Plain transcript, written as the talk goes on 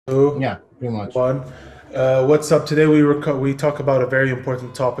Two, Yeah, pretty much. one. What's up? Today we talk about a very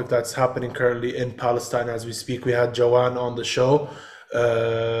important topic that's happening currently in Palestine as we speak. We had Joanne on the show.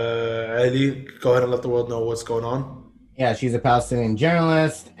 Ali, go ahead and let the world know what's going on. Yeah, she's a Palestinian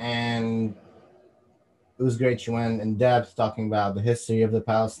journalist, and it was great. She went in depth talking about the history of the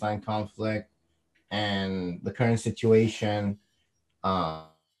Palestine conflict and the current situation, uh,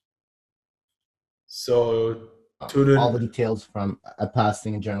 So tune all the in, details from a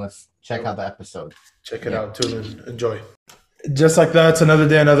Palestinian journalist. Check out the episode. check it Yeah. out. Tune in, enjoy. Just like that, it's another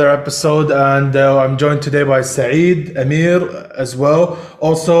day, another episode, and I'm joined today by Saeed, Amir as well.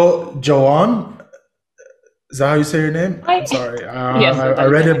 Also, Joanne. Is that how you say your name? I'm Hi. sorry. Yes, I that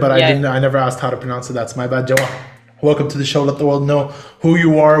is read it, correct. but I Yeah. didn't. I never asked how to pronounce it. That's my bad, Joanne. Welcome to the show. Let the world know who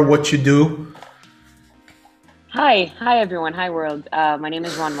you are, what you do. Hi, everyone. Hi, world. My name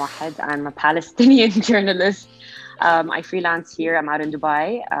is Ron Mohed. I'm a Palestinian journalist. I freelance here. I'm out in Dubai.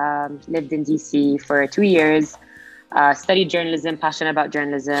 Lived in DC for 2 years. Studied journalism, passionate about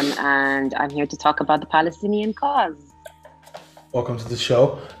journalism, and I'm here to talk about the Palestinian cause. Welcome to the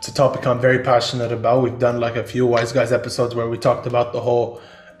show. It's a topic I'm very passionate about. We've done like a few Wise Guys episodes where we talked about the whole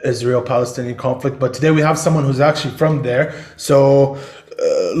Israel-Palestinian conflict, but today we have someone who's actually from there. So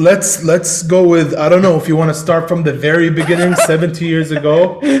let's go with, I don't know if you want to start from the very beginning, 70 years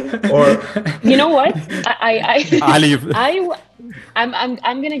ago, or You know what? Ali,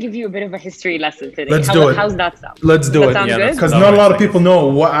 I'm gonna give you a bit of a history lesson today. Let's do it. How's that sound? Let's do Does it. that sound Yeah, good? Because That not a makes lot of sense. people know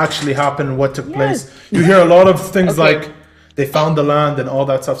what actually happened, what took place. Yes. You hear a lot of things Okay. like they found the land and all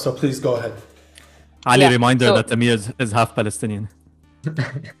that stuff. So please go ahead. Ali, Yeah, reminder so- that Amir is half Palestinian.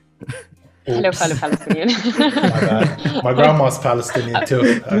 Hello, fellow Palestinian. My bad. My grandma's Palestinian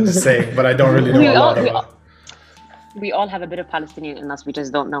too. I'm just saying, but I don't really know We a all- lot we about. We all have a bit of Palestinian in us. We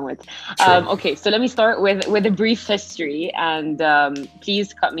just don't know it. True. Okay, so let me start with a brief history, and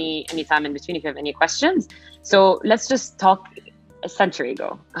please cut me anytime in between if you have any questions. So let's just talk a century ago,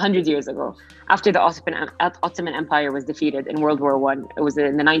 100 years ago, after the Ottoman Empire was defeated in World War One. It was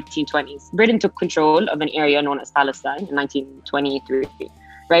in the 1920s. Britain took control of an area known as Palestine in 1923.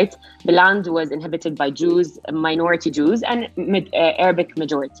 Right, the land was inhabited by Jews, minority Jews, and Arabic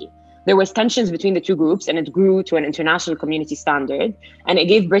majority. There was tensions between the two groups, and it grew to an international community standard. And it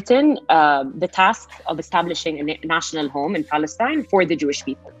gave Britain the task of establishing a national home in Palestine for the Jewish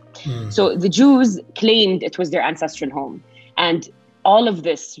people. So the Jews claimed it was their ancestral home. And all of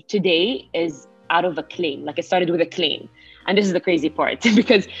this today is out of a claim, like it started with a claim. And this is the crazy part,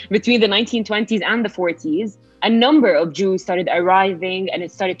 because between the 1920s and the 40s, a number of Jews started arriving and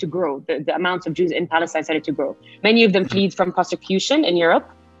it started to grow. The amount of Jews in Palestine started to grow. Many of them fled from persecution in Europe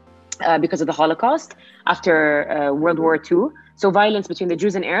because of the Holocaust after World War II. So violence between the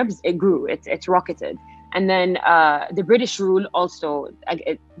Jews and Arabs, it grew, it rocketed. And then the British rule also,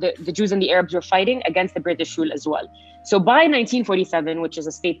 the Jews and the Arabs were fighting against the British rule as well. So by 1947, which is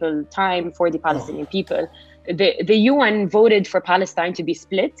a staple time for the Palestinian people, the UN voted for Palestine to be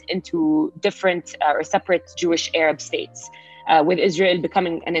split into different or separate Jewish Arab states, with Israel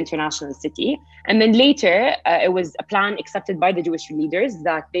becoming an international city. And then later, it was a plan accepted by the Jewish leaders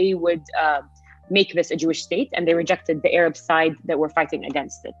that they would make this a Jewish state, and they rejected the Arab side that were fighting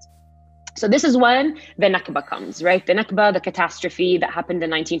against it. So this is when the Nakba comes, right? The Nakba, the catastrophe that happened in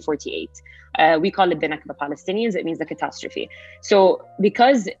 1948. We call it the Nakba Palestinians. It means the catastrophe. So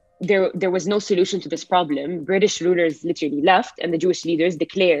because there was no solution to this problem, British rulers literally left, and the Jewish leaders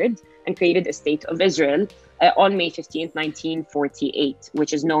declared and created a state of Israel on May 15th, 1948,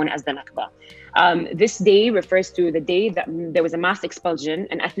 which is known as the Nakba. This day refers to the day that there was a mass expulsion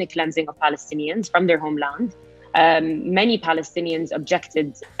and ethnic cleansing of Palestinians from their homeland. Many Palestinians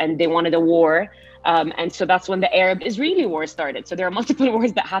objected and they wanted a war. And so that's when the Arab-Israeli war started. So there are multiple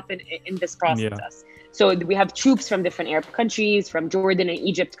wars that happen in this process. Yeah. So we have troops from different Arab countries, from Jordan and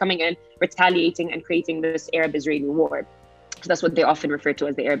Egypt coming in, retaliating and creating this Arab-Israeli war. So that's what they often refer to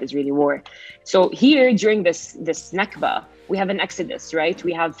as the Arab-Israeli war. So here during this Nakba, we have an exodus, right?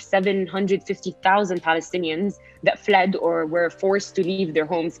 We have 750,000 Palestinians that fled or were forced to leave their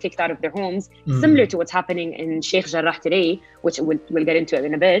homes, kicked out of their homes, similar to what's happening in Sheikh Jarrah today, which we'll get into it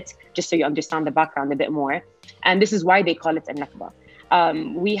in a bit, just so you understand the background a bit more. And this is why they call it a Nakba.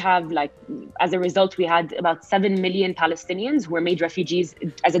 We have, like, as a result, we had about 7 million Palestinians who were made refugees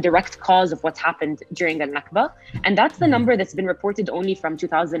as a direct cause of what's happened during the Nakba. And that's the number that's been reported only from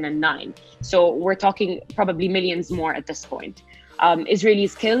 2009. So we're talking probably millions more at this point.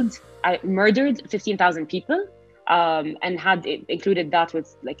 Israelis killed, murdered 15,000 people, and had included that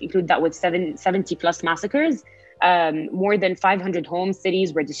with 70 plus massacres. More than 500 homes,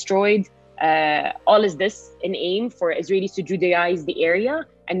 cities were destroyed. All is this in aim for Israelis to Judaize the area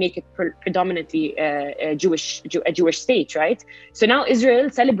and make it predominantly a Jewish state, right? So now Israel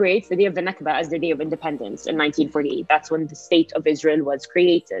celebrates the day of the Nakba as their day of independence in 1948. That's when the state of Israel was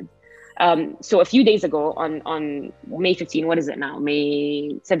created. So a few days ago, on May 15, what is it now?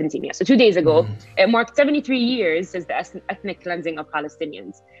 May 17, yeah. So 2 days ago, it marked 73 years since the ethnic cleansing of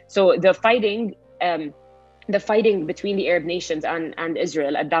Palestinians. So the fighting between the Arab nations and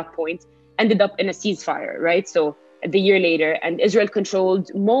Israel at that point ended up in a ceasefire, right? So the year later, and Israel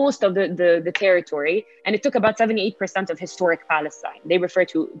controlled most of the territory, and it took about 78% of historic Palestine. They refer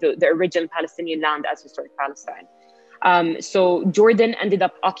to the original Palestinian land as historic Palestine. So Jordan ended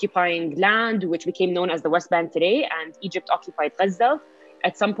up occupying land, which became known as the West Bank today, and Egypt occupied Gaza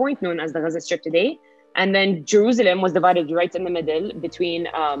at some point, known as the Gaza Strip today. And then Jerusalem was divided right in the middle between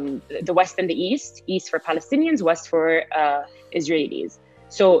the West and the East for Palestinians, West for Israelis.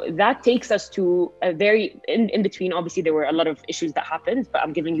 So that takes us to a very, in between, obviously there were a lot of issues that happened, but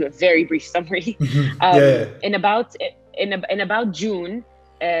I'm giving you a very brief summary. In about June,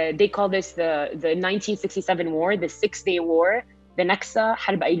 they call this the 1967 war, the 6-day war, the Naksa,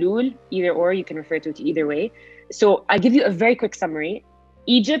 Harb Aylul, either or, you can refer to it either way. So I'll give you a very quick summary.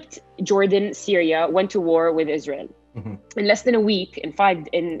 Egypt, Jordan, Syria went to war with Israel. In less than a week, in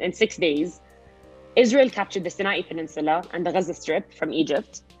 6 days, Israel captured the Sinai Peninsula and the Gaza Strip from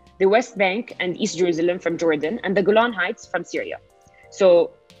Egypt, the West Bank and East Jerusalem from Jordan, and the Golan Heights from Syria.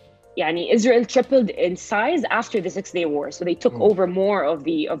 So Israel tripled in size after the 6-day war. So they took over more of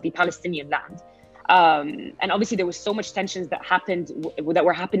the Palestinian land. And obviously there was so much tensions that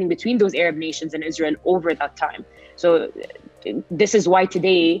were happening between those Arab nations and Israel over that time. So this is why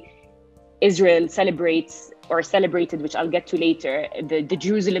today Israel celebrated, which I'll get to later, the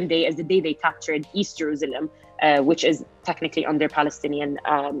Jerusalem Day as the day they captured East Jerusalem, which is technically under Palestinian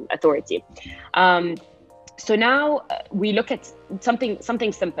authority. So now we look at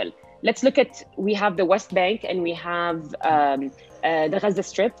something simple. Let's look at, we have the West Bank and we have the Gaza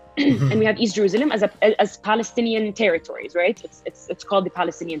Strip and we have East Jerusalem as Palestinian territories, right? It's called the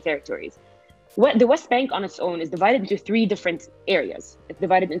Palestinian territories. The West Bank on its own is divided into 3 different areas. It's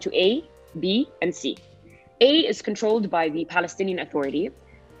divided into A, B, and C. A is controlled by the Palestinian Authority.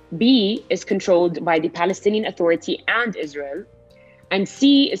 B is controlled by the Palestinian Authority and Israel. And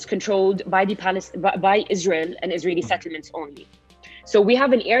C is controlled by Israel and Israeli settlements only. So we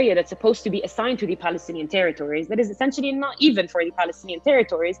have an area that's supposed to be assigned to the Palestinian territories that is essentially not even for the Palestinian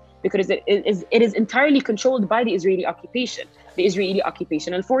territories, because it is entirely controlled by the Israeli occupation, the Israeli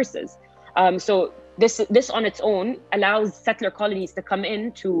occupational forces. So this on its own allows settler colonies to come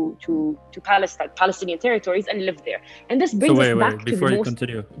in to Palestinian territories and live there. And this brings us back to before you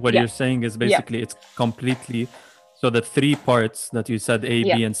continue, what you're saying is basically it's completely, so the 3 parts that you said, A,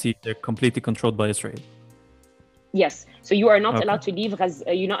 B, and C, they're completely controlled by Israel. Yes. So you are not allowed to leave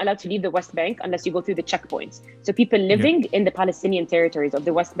you're not allowed to leave the West Bank unless you go through the checkpoints. So people living in the Palestinian territories of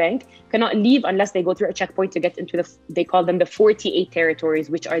the West Bank cannot leave unless they go through a checkpoint to get into they call them the 48 territories,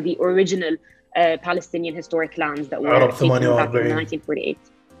 which are the original Palestinian historic lands that were taken back in 1948.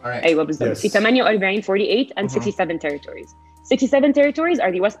 All right. أيوة بالضبط. في 48, 48 and 67 territories. 67 territories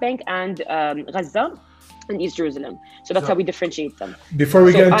are the West Bank and Gaza and East Jerusalem. So that's how we differentiate them. Before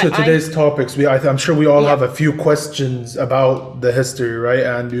we get into today's topics, I'm sure we all have a few questions about the history, right?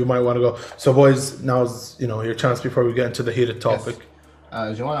 And you might want to go. So boys, now's your chance before we get into the heated topic.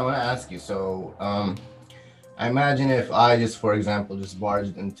 Yes. Joanne, I want to ask you. So I imagine if I for example,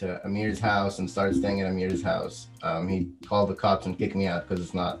 barged into Amir's house and started staying at Amir's house, he'd call the cops and kick me out because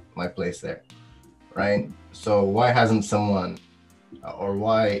it's not my place there, right? So why hasn't someone, or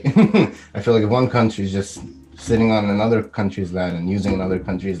why, I feel like if one country is just sitting on another country's land and using another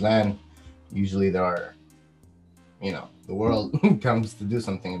country's land, usually there are, the world comes to do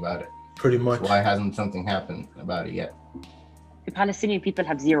something about it. Pretty much. So why hasn't something happened about it yet? The Palestinian people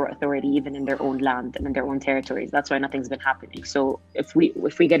have zero authority even in their own land and in their own territories. That's why nothing's been happening. So if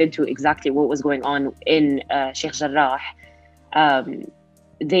we get into exactly what was going on in Sheikh Jarrah,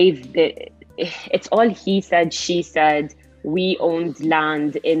 it's all he said, she said. We owned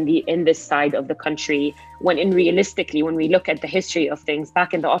land in this side of the country, when realistically, when we look at the history of things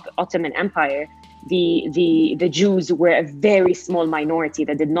back in the Ottoman Empire, the Jews were a very small minority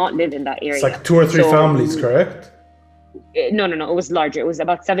that did not live in that area. It's like 2 or 3 families, correct? No, it was larger. It was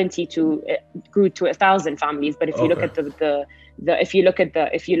about 70 grew to 1,000 families. But if you look at if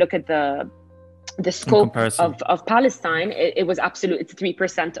you look at the scope of Palestine, it was absolute. It's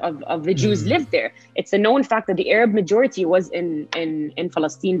 3% of the Jews lived there. It's a known fact that the Arab majority was in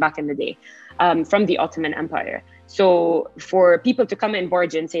Palestine back in the day, from the Ottoman Empire. So for people to come and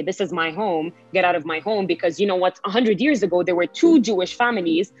barge and say, this is my home, get out of my home, because you know what, 100 years ago, there were 2 Jewish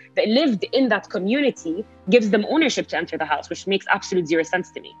families that lived in that community, gives them ownership to enter the house, which makes absolute zero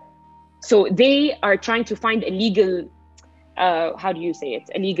sense to me. So they are trying to find a legal, how do you say it?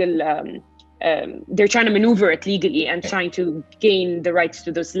 A legal, they're trying to maneuver it legally and trying to gain the rights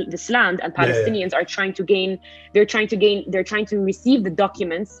to this land. And Palestinians are trying to receive the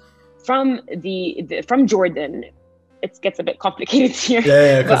documents from from Jordan. It gets a bit complicated here.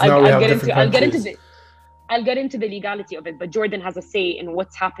 Because now we have different countries. I'll get into the legality of it, but Jordan has a say in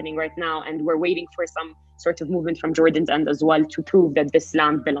what's happening right now, and we're waiting for some sort of movement from Jordan's end as well to prove that this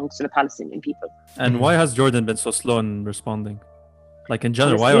land belongs to the Palestinian people. And why has Jordan been so slow in responding? Like in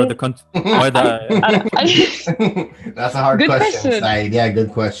general, why are the That's a hard question, Saeed. Yeah,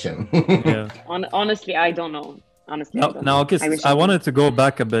 good question. Yeah. Honestly, I don't know. I wanted to go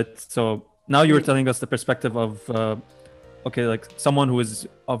back a bit. So now you were telling us the perspective of, like someone who is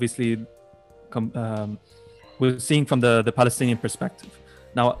obviously we're seeing from the Palestinian perspective.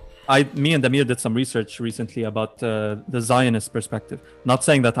 Now, me and Amir did some research recently about the Zionist perspective. Not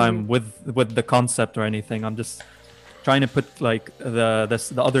saying that I'm with the concept or anything. I'm just trying to put like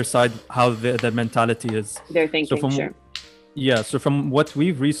the other side, how the mentality is. They're thinking, Yeah, so from what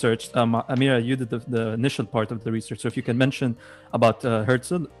we've researched, Amira, you did the initial part of the research. So if you can mention about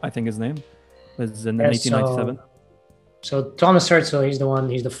Herzl, I think his name is in 1897. So Thomas Herzl, he's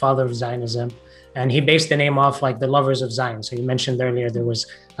the father of Zionism, and he based the name off like the lovers of Zion. So you mentioned earlier there was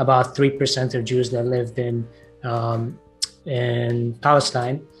about 3% of Jews that lived in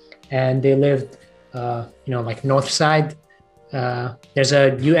Palestine, and they lived, like north side. There's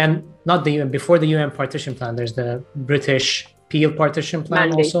a UN, not the UN, before the UN partition plan, there's the British Peel partition plan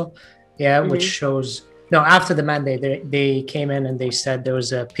mandate. Also. Yeah, which shows, after the mandate, they came in and they said there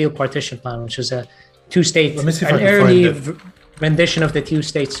was a Peel partition plan, which was a two-state, an early rendition of the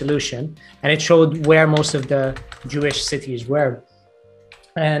two-state solution. And it showed where most of the Jewish cities were.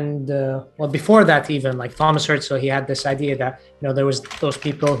 And before that, even like Thomas Herzl, he had this idea that, there was those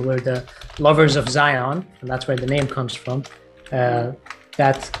people who were the lovers of Zion, and that's where the name comes from.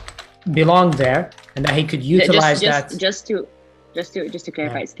 That belonged there, and that he could utilize that. Just to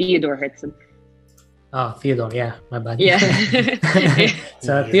clarify, it's Theodor Herzl. Oh, Theodor, yeah, my bad. Yeah.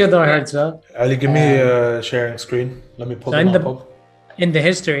 So Theodor Herzl. Ali, give me a sharing screen. Let me pull them up. In the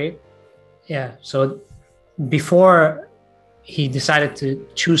history, so before he decided to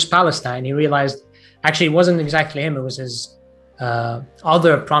choose Palestine, he realized, actually, it wasn't exactly him, it was his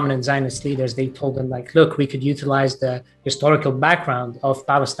other prominent Zionist leaders. They told him, like, look, we could utilize the historical background of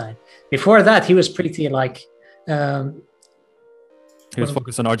Palestine. Before that, he was pretty like... he was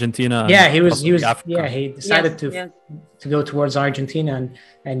focused on Argentina. Yeah, he decided to go towards Argentina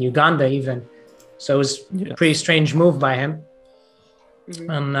and Uganda even. So it was a pretty strange move by him.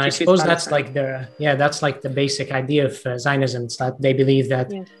 And I suppose that's like the basic idea of Zionism. It's that they believe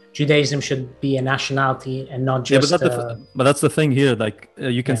that Judaism should be a nationality and not just. But that's the thing here. Like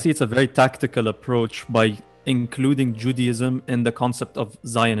you can see, it's a very tactical approach by including Judaism in the concept of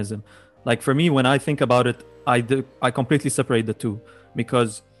Zionism. Like for me, when I think about it, I completely separate the two,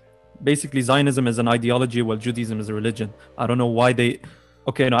 because basically Zionism is an ideology while Judaism is a religion. I don't know why they.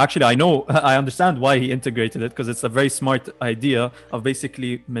 Okay, no, actually, I understand why he integrated it, because it's a very smart idea of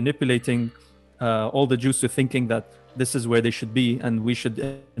basically manipulating all the Jews to thinking that this is where they should be and we should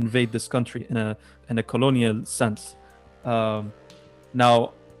invade this country in a colonial sense.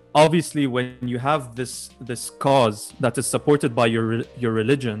 Now, obviously, when you have this cause that is supported by your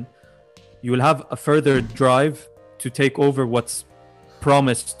religion, you will have a further drive to take over what's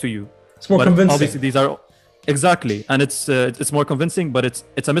promised to you. It's more convincing. Obviously, these are. Exactly, and it's more convincing, but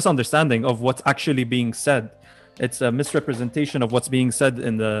it's a misunderstanding of what's actually being said. It's a misrepresentation of what's being said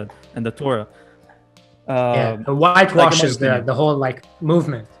in the Torah. The whitewashes the whole like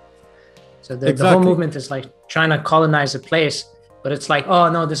movement. So the whole movement is like trying to colonize a place, but it's like,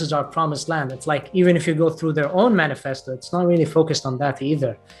 oh no, this is our promised land. It's like, even if you go through their own manifesto, it's not really focused on that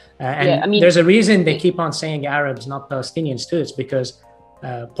either. There's a reason they keep on saying Arabs, not Palestinians too. It's because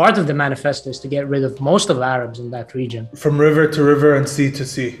part of the manifesto is to get rid of most of the Arabs in that region. From river to river and sea to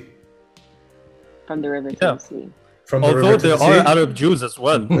sea. From the river to the sea. Although there are Arab Jews as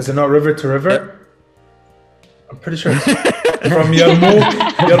well. Is it not river to river? I'm pretty sure from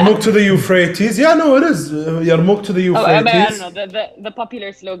Yarmouk to the Euphrates. Yeah, no, it is. Yarmouk to the Euphrates. I don't know. The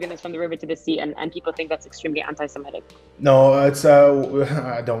popular slogan is from the river to the sea, and people think that's extremely anti-Semitic. No, it's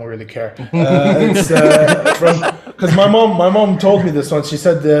I don't really care. It's Because my mom told me this once. She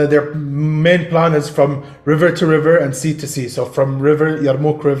said their main plan is from river to river and sea to sea. So from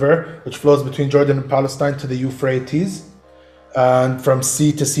Yarmouk River, which flows between Jordan and Palestine, to the Euphrates, and from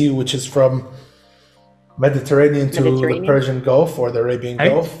sea to sea, which is from Mediterranean to the Persian Gulf or the Arabian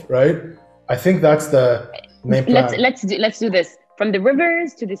Gulf, right? I think that's the main plan. Let's do this. From the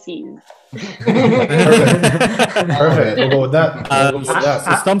rivers to the seas. Perfect. We'll go with that.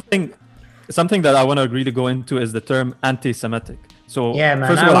 Something that I want to really go into is the term anti-Semitic. So yeah, man,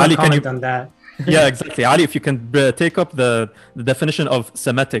 first I of all, want Ali, to comment on that. Yeah, exactly. Ali, if you can take up the definition of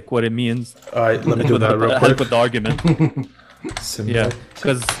Semitic, what it means. All right, let me do that real quick. Help with the argument. Yeah,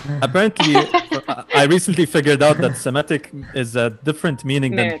 because apparently I recently figured out that Semitic is a different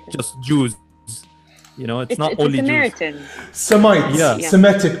meaning than just Jews. You know, it's not only Samaritan. Jews. Semites,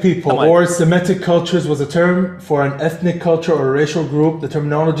 Semitic people, or Semitic cultures was a term for an ethnic culture or racial group. The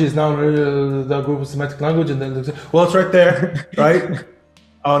terminology is now the group of Semitic language, and then well, it's right there, right?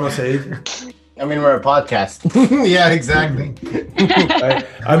 Oh no, Saeed. I mean, we're a podcast. Yeah, exactly. Right.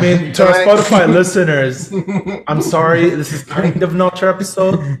 I mean, to our Spotify listeners, I'm sorry, this is kind of not your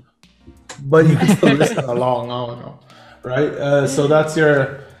episode, but you can still listen along. I don't know, right? So that's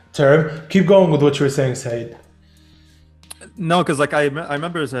your term. Keep going with what you were saying, Saeed. No, because like I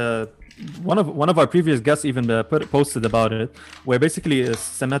remember one of our previous guests even posted about it, where basically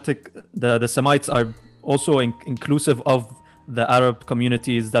Semitic the Semites are also inclusive of the Arab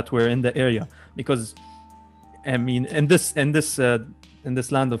communities that were in the area, because I mean in this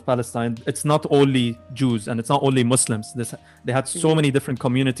land of Palestine, it's not only Jews and it's not only Muslims. They had so many different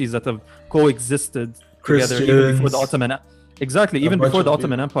communities that have coexisted together even before the Ottoman. Exactly, even before the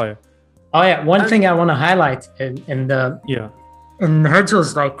Ottoman Empire. Oh yeah, one thing I want to highlight in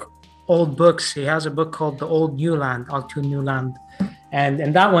Herzl's like old books, he has a book called The Old New Land, Altun New Land, and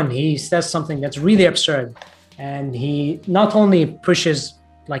in that one he says something that's really absurd, and he not only pushes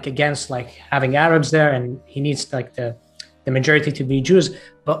like against like having Arabs there, and he needs like the majority to be Jews,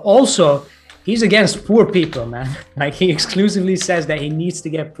 but also he's against poor people, man. Like he exclusively says that he needs to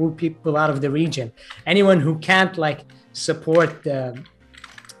get poor people out of the region. Anyone who can't like support the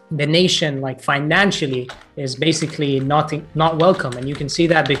nation like financially is basically not welcome, and you can see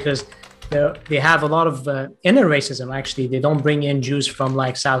that because they have a lot of inner racism. Actually, they don't bring in Jews from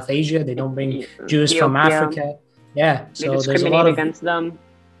like South Asia. They don't bring Jews from Africa. Yeah, so there's a lot of against them.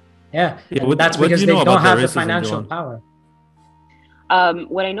 Yeah, that's because they don't have the financial power.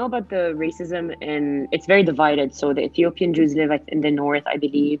 What I know about the racism, it's very divided. So the Ethiopian Jews live in the north, I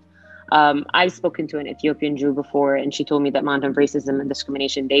believe. I've spoken to an Ethiopian Jew before, and she told me the amount of racism and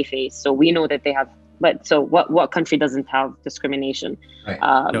discrimination they face. So we know that they have, but so what country doesn't have discrimination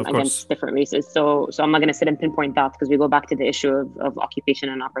against different races? So I'm not going to sit and pinpoint that, because we go back to the issue of occupation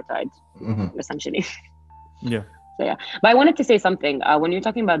and apartheid, essentially. Yeah. So yeah, but I wanted to say something. When you're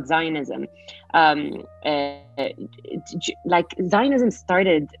talking about Zionism, like Zionism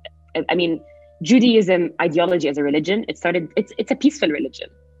started. I mean, Judaism ideology as a religion. It's a peaceful religion.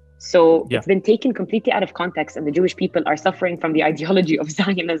 So it's been taken completely out of context, and the Jewish people are suffering from the ideology of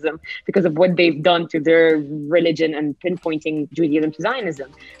Zionism because of what they've done to their religion and pinpointing Judaism to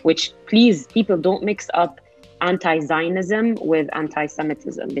Zionism, which, please, people, don't mix up anti-Zionism with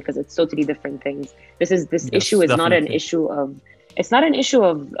anti-Semitism, because it's totally different things. This issue is not an issue of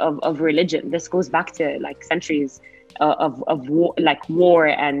religion. This goes back to like centuries of war, like war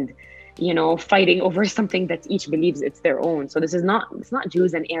and fighting over something that each believes it's their own. So it's not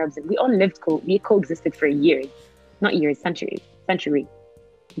Jews and Arabs, and we all we coexisted for years, not years, centuries,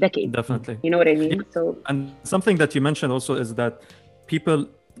 decades. Definitely. You know what I mean? Yeah. So, and something that you mentioned also is that people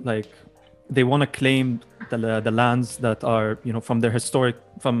like they want to claim the lands that are from their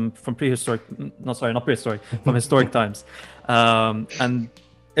from prehistoric, not prehistoric, from historic times, and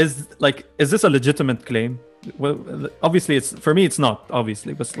is this a legitimate claim? Well, obviously for me it's not,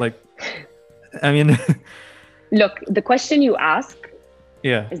 obviously, but like, I mean, look, the question you ask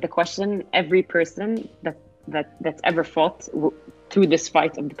is the question every person that's ever fought through this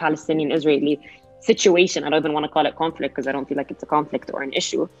fight of the Palestinian-Israeli situation. I don't even want to call it conflict, because I don't feel like it's a conflict or an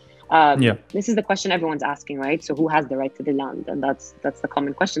issue. This is the question everyone's asking, right? So who has the right to the land? And that's the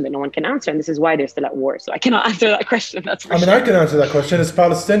common question that no one can answer, and this is why they're still at war. So I cannot answer that question. That's for sure. I can answer that question. It's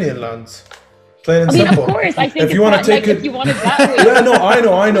Palestinian lands. Plain and simple. Simple. Of course, I think if you want to take it, if you want it that way. Yeah, no,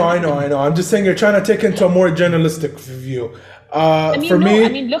 I know. I'm just saying you're trying to take it into a more journalistic view.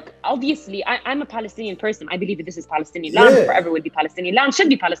 Look, obviously, I'm a Palestinian person. I believe that this is Palestinian land. Forever will be Palestinian land. Should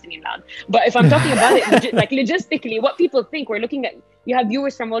be Palestinian land. But if I'm talking about it, logistically, what people think, we're looking at. You have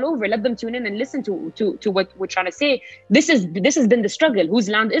viewers from all over. Let them tune in and listen to what we're trying to say. This has been the struggle. Whose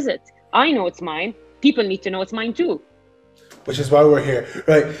land is it? I know it's mine. people need to know it's mine too. Which is why we're here,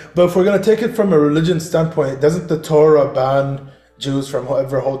 right? But if we're going to take it from a religion standpoint, doesn't the Torah ban Jews from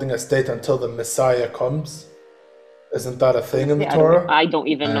ever holding a state until the Messiah comes? Isn't that a thing in the Torah? I don't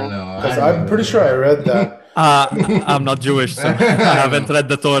even know. Because I'm pretty sure I read that. I'm not Jewish, so I haven't read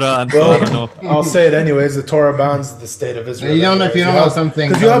the Torah, and Well, I don't know. I'll say it anyways. The Torah bans the state of Israel. You don't know if you don't know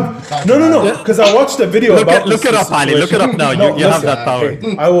something. 'Cause you have, no. Because I watched a video about Look it up, Ali. Look it up now. You have that power.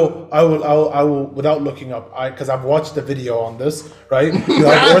 Okay, I will, without looking up, because I've watched the video on this, right? You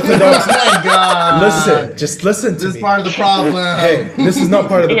have Orthodox. Oh my God. Listen, just listen to This me. is part of the problem. Hey, this is not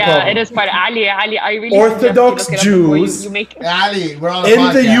part of the Yeah, problem. it is part of Ali. I really Orthodox suggest you look it up before Jews- You make Ali, we're on a In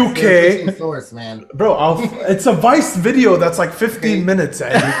podcast. the You're a UK Christian source, man. Bro, it's a Vice video that's like 15 minutes,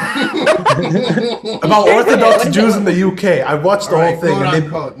 Eddie. About Orthodox Jews in the UK. I watched the whole thing. Quote And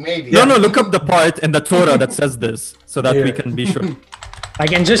unquote, maybe. No, look up the part in the Torah that says this, so that we Yeah. can be sure.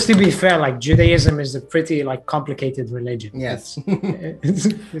 Like, and just to be fair, like Judaism is a pretty like complicated religion. Yes.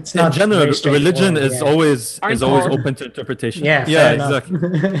 It's not In general, very religion straightforward, is yeah. always Aren't all. open to interpretation. Yeah, yeah, fair enough.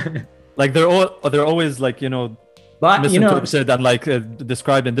 exactly. Like they're always like But you know, misinterpreted and like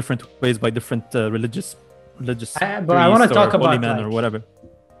described in different ways by different religious. but I want to priests talk or holy about men or like, whatever.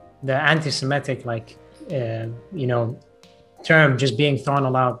 the anti-Semitic term just being thrown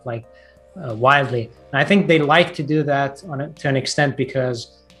about like wildly. And I think they like to do that to an extent because,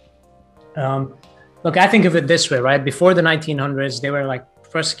 look, I think of it this way, right? Before the 1900s, they were like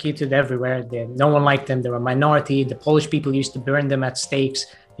persecuted everywhere. No one liked them. They were a minority. The Polish people used to burn them at stakes.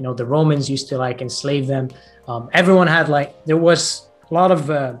 The Romans used to like enslave them. Everyone had there was a lot of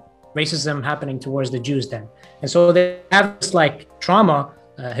racism happening towards the Jews then. And so they have this like trauma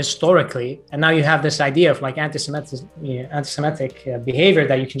historically, and now you have this idea of like anti-Semitic behavior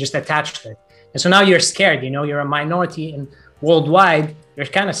that you can just attach to it. And so now you're scared, you're a minority and worldwide, you're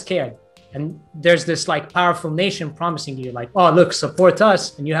kind of scared. And there's this like powerful nation promising you like, oh, look, support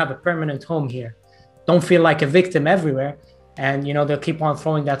us and you have a permanent home here. Don't feel like a victim everywhere. And, they'll keep on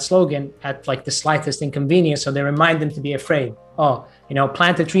throwing that slogan at like the slightest inconvenience. So they remind them to be afraid. Oh,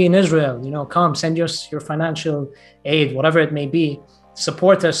 plant a tree in Israel, come send us your financial aid, whatever it may be.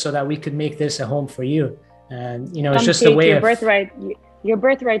 Support us so that we could make this a home for you. And, it's just a way your of birthright, your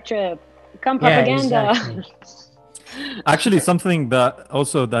birthright trip. Come propaganda. Yeah, exactly. Actually, something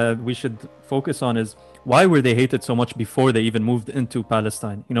that we should focus on is why were they hated so much before they even moved into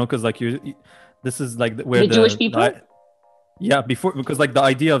Palestine? Because like this is like where the Jewish people. Because like the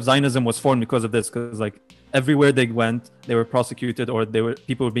idea of Zionism was formed because of this. Because like everywhere they went, they were prosecuted or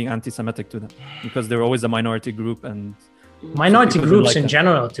people were being anti-Semitic to them because they were always a minority group and minority people groups like in them.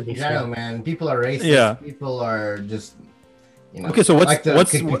 general. To be Yeah, fair, man. People are racist. Yeah. People are just, Okay, so like to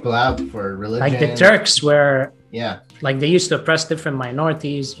kick people out for religion. like the Turks were. Yeah. Like they used to oppress different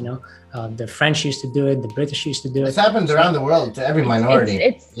minorities, the French used to do it, the British used to do it. This happens around the world to every minority.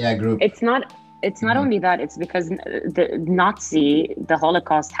 Group. It's not only that, it's because the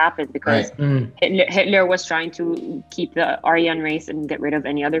Holocaust happened because Hitler was trying to keep the Aryan race and get rid of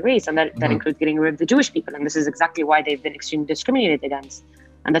any other race, and that includes getting rid of the Jewish people, and this is exactly why they've been extremely discriminated against.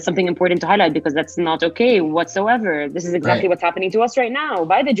 And that's something important to highlight because that's not okay whatsoever. This is exactly what's happening to us right now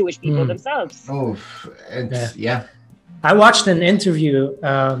by the Jewish people themselves. Oh, yeah. I watched an interview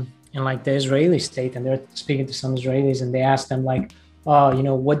in like the Israeli state, and they're speaking to some Israelis, and they asked them like,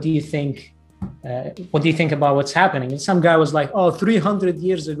 "Oh, what do you think? What do you think about what's happening?" And some guy was like, "Oh, 300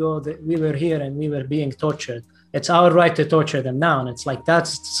 years ago that we were here and we were being tortured. It's our right to torture them now." And it's like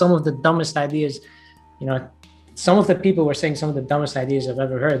that's some of the dumbest ideas, Some of the people were saying some of the dumbest ideas I've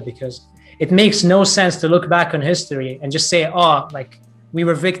ever heard because it makes no sense to look back on history and just say, oh, like we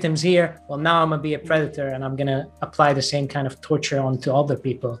were victims here. Well, now I'm going to be a predator and I'm going to apply the same kind of torture onto other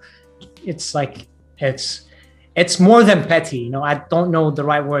people. It's like, it's more than petty. I don't know the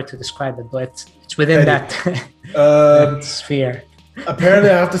right word to describe it, but it's within that sphere. Apparently,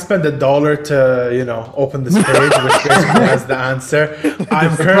 I have to spend $1 to, open this page, which basically has the answer. I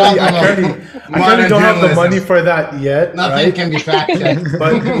currently don't have the money for that yet. Nothing can be fact checked.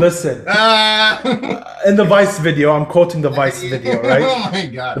 But listen, in the Vice video, I'm quoting the Vice video, right? Oh my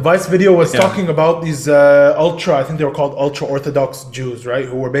God. The Vice video was talking about these I think they were called ultra-Orthodox Jews, right?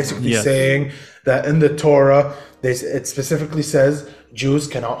 Who were basically saying that in the Torah, it specifically says Jews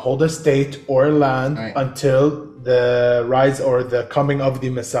cannot hold a state or land until the rise or the coming of the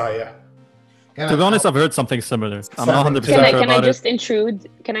Messiah. To be honest, I've heard something similar. I'm not 100% sure Can about I just intrude?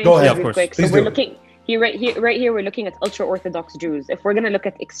 Can I Go ahead, intrude real quick? Please So we're do. looking right here. We're looking at ultra-Orthodox Jews. If we're gonna look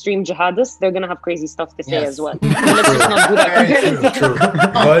at extreme jihadists, they're gonna have crazy stuff to say as well. So let's just not do that comparison. True.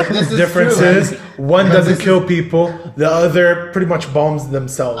 But the difference is one doesn't kill people, the other pretty much bombs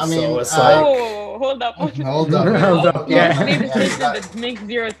themselves. I mean, so it's like hold up. Hold up. Hold up, You yeah. just made a Yeah, statement got- that makes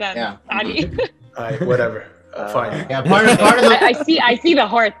zero sense. Yeah. Ali. All right, whatever. Fine. Yeah, part of the I see the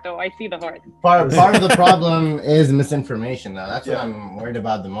heart though. I see the heart. part of the problem is misinformation. Now that's what Yeah. I'm worried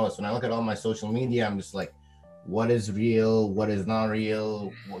about the most. When I look at all my social media, I'm just like, what is real? What is not real?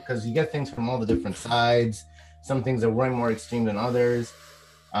 Because you get things from all the different sides. Some things are way more extreme than others.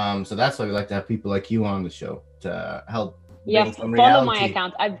 So that's why we like to have people like you on the show to help. Yeah, bring some follow my reality.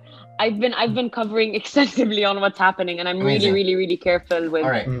 account. I've been covering extensively on what's happening, and I'm really, Amazing. really, really careful with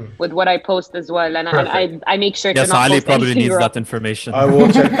All right. with what I post as well. And Perfect. I make sure Yes, to not Ali post probably anything needs wrong. that information. I will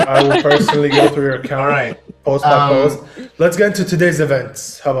check. I will personally go through your account. All right. Post by post. Let's get into today's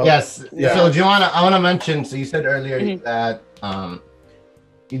events. How about Yes. Yeah. So Joanna, I want to mention. So you said earlier Mhm. that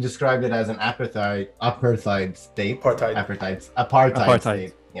you described it as an apartheid state. Apartheid. Apartheid Apartheid.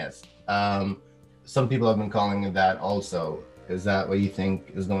 state. Yes. Some people have been calling it that also. Is that what you think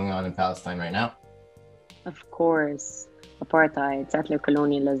is going on in Palestine right now? Of course, apartheid, settler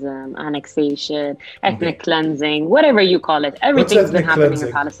colonialism, annexation, ethnic cleansing, whatever you call it. Everything's been ethnic happening cleansing?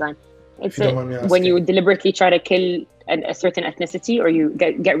 in Palestine. It's you don't mind me when you asking. deliberately try to kill a certain ethnicity or you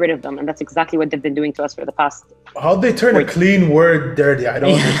get rid of them, and that's exactly what they've been doing to us for the past How'd they turn a clean word dirty? I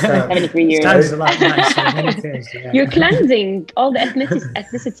don't understand. 73 years. Sounds a lot nicer. Many things. Yeah. You're cleansing all the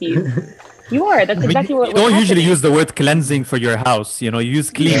ethnicities. You are. That's I mean, exactly what. you don't what's usually happening. use the word cleansing for your house. You use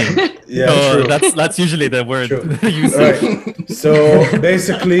cleaning. Yeah, So true. that's usually the word True. used. Right. So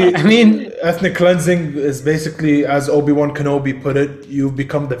basically, I mean, ethnic cleansing is basically, as Obi-Wan Kenobi put it, you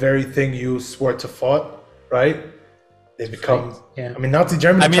become the very thing you swore to fight, right? They become. Yeah. I mean, Nazi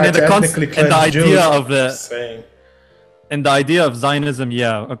Germany I mean, tried in the to concept, ethnically in the cleanse Jews. idea of the, Just saying. in the idea of Zionism,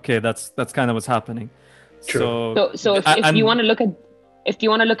 yeah, okay, that's kind of what's happening. True. So if and- you want to look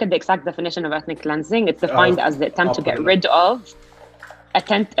at the exact definition of ethnic cleansing, it's defined as the attempt to get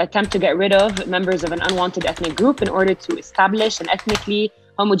rid of members of an unwanted ethnic group in order to establish an ethnically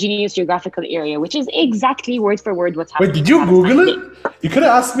homogeneous geographical area, which is exactly word for word what's happening. Wait, did you in Palestine Google today. it? You could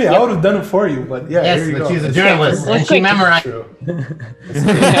have asked me. I would have done it for you. But yeah, Yes, here you but go. she's a journalist and she quick. memorized True.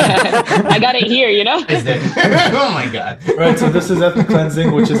 I got it here, it. Oh my god. Right. So this is ethnic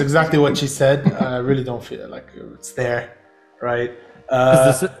cleansing, which is exactly what she said. I really don't feel like it's there, right?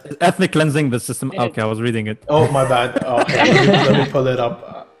 Is this ethnic cleansing the system? It is. Okay, I was reading it. Oh, my bad. Oh, let me pull it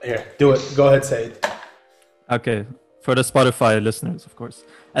up. Here, do it. Go ahead, say it. Okay, for the Spotify listeners, of course.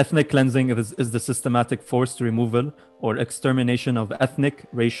 Ethnic cleansing is the systematic forced removal or extermination of ethnic,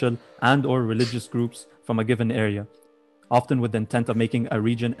 racial, and/or religious groups from a given area, often with the intent of making a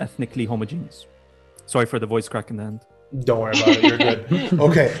region ethnically homogeneous. Sorry for the voice crack in the end. Don't worry about it. You're good.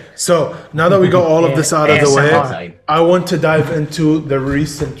 Okay, so now that we got all of this out of the way, ASMR. I want to dive into the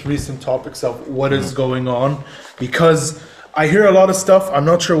recent topics of what is going on, because I hear a lot of stuff. I'm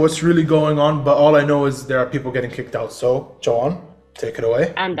not sure what's really going on, but all I know is there are people getting kicked out. So, Joanne, take it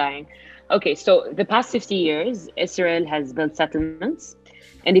away. and dying. Okay, so the past 50 years, Israel has built settlements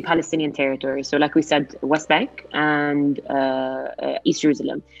in the Palestinian territory. So, like we said, West Bank and East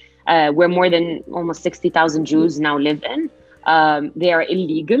Jerusalem, where more than almost 60,000 Jews now live in. They are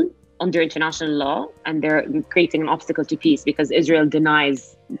illegal under international law, and they're creating an obstacle to peace because Israel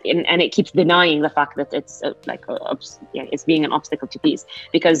denies, and it keeps denying the fact that it's it's being an obstacle to peace,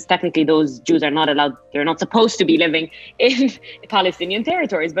 because technically those Jews are not allowed, they're not supposed to be living in Palestinian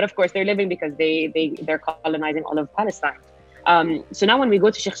territories, but of course they're living because they're colonizing all of Palestine. So now when we go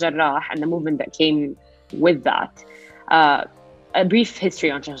to Sheikh Jarrah and the movement that came with that, a brief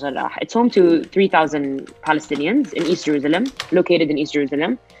history on Sheikh Jarrah. It's home to 3,000 Palestinians in East Jerusalem, located in East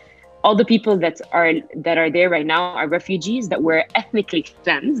Jerusalem. All the people that are there right now are refugees that were ethnically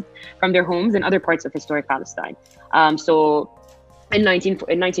cleansed from their homes in other parts of historic Palestine. So in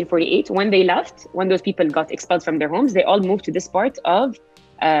 1948, when they left, when those people got expelled from their homes, they all moved to this part of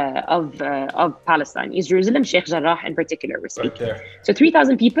Palestine, East Jerusalem, Sheikh Jarrah in particular, we're speaking. Right there. So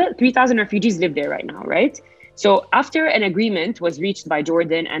 3,000 people, 3,000 refugees live there right now, right? So after an agreement was reached by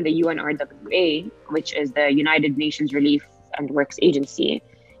Jordan and the UNRWA, which is the United Nations Relief and Works Agency,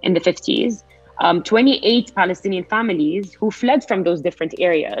 in the 50s, 28 Palestinian families who fled from those different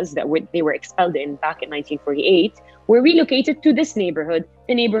areas that they were expelled in back in 1948 were relocated to this neighborhood,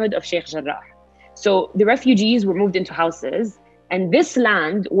 the neighborhood of Sheikh Jarrah. So the refugees were moved into houses, and this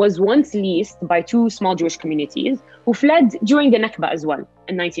land was once leased by two small Jewish communities who fled during the Nakba as well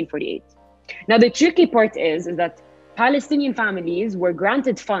in 1948. Now, the tricky part is that Palestinian families were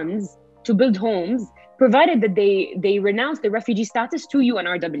granted funds to build homes, provided that they renounced the refugee status to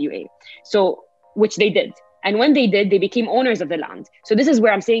UNRWA, so which they did. And when they did, they became owners of the land. So this is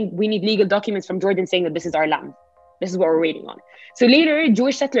where I'm saying we need legal documents from Jordan saying that this is our land. This is what we're waiting on. So later,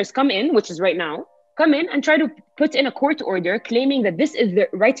 Jewish settlers come in, which is right now, come in and try to put in a court order claiming that this is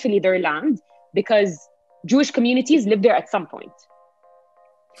rightfully their land because Jewish communities lived there at some point.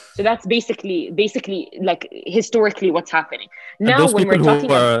 So that's basically like historically what's happening. Now, and those when people we're talking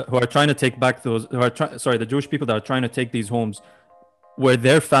who are trying to take back those, the Jewish people that are trying to take these homes, were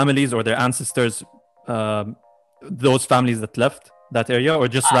their families or their ancestors, those families that left that area, or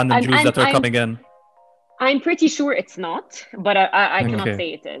just random Jews that are coming in? I'm pretty sure it's not, but I cannot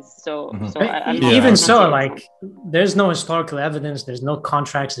say it is. So even so, like, there's no historical evidence, there's no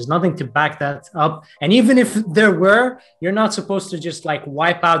contracts, there's nothing to back that up. And even if there were, you're not supposed to just like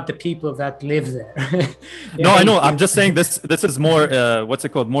wipe out the people that live there. No, I know. I'm just saying this is more,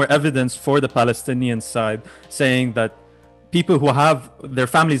 more evidence for the Palestinian side, saying that people who have their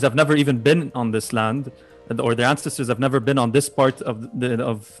families have never even been on this land, or their ancestors have never been on this part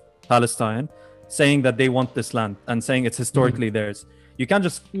of Palestine, saying that they want this land and saying it's historically theirs. You can't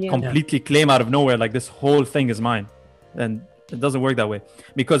just completely claim out of nowhere like this whole thing is mine, and it doesn't work that way.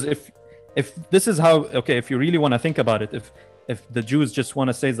 Because if this is how, if you really want to think about it, if the Jews just want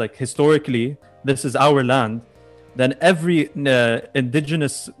to say like historically this is our land, then every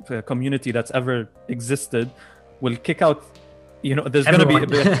indigenous community that's ever existed will kick out, there's going to be,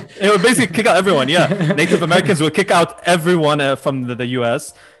 it will basically kick out everyone. Native Americans will kick out everyone from the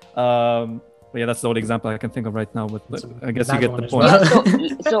US. But yeah, that's the only example I can think of right now. But I guess you get the point.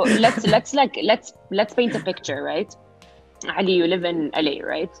 Yeah, so let's paint a picture, right? Ali, you live in LA,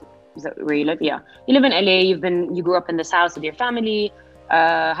 right? Is that where you live? Yeah, you live in LA. You grew up in this house with your family.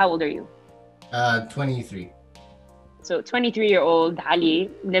 How old are you? 23. So 23-year-old Ali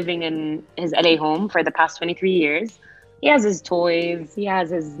living in his LA home for the past 23 years. He has his toys, he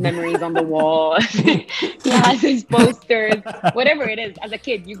has his memories on the wall, he has his posters, whatever it is. As a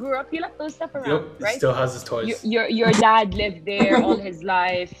kid, you grew up, you left those stuff around, right? He still has his toys. Your dad lived there all his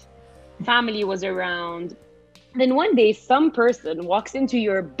life, family was around. Then one day, some person walks into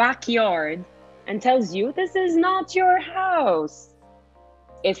your backyard and tells you, this is not your house.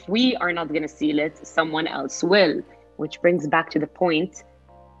 If we are not going to seal it, someone else will. Which brings back to the point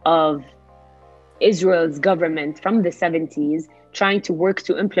of Israel's government from the 70s trying to work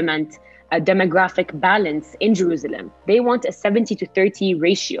to implement a demographic balance in Jerusalem. They want a 70-30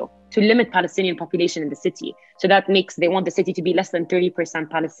 ratio to limit Palestinian population in the city. So that makes, they want the city to be less than 30%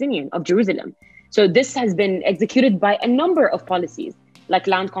 Palestinian of Jerusalem. So this has been executed by a number of policies, like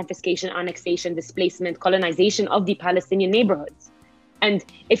land confiscation, annexation, displacement, colonization of the Palestinian neighborhoods. And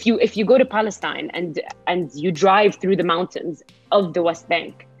if you go to Palestine and you drive through the mountains of the West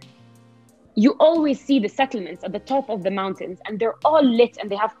Bank, you always see the settlements at the top of the mountains, and they're all lit, and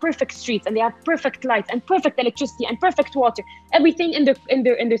they have perfect streets, and they have perfect lights, and perfect electricity, and perfect water. Everything in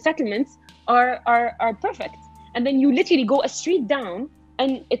their settlements are perfect. And then you literally go a street down,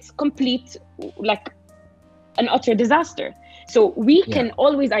 and it's complete, like an utter disaster. So we can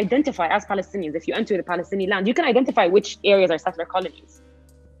always identify as Palestinians, if you enter the Palestinian land, you can identify which areas are settler colonies.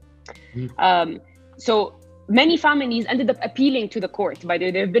 So many families ended up appealing to the court.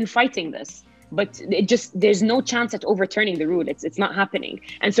 They've been fighting this, but there's no chance at overturning the rule. It's not happening.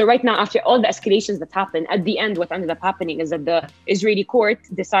 And so right now, after all the escalations that happened, at the end, what ended up happening is that the Israeli court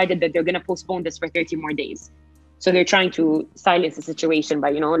decided that they're going to postpone this for 30 more days. So they're trying to silence the situation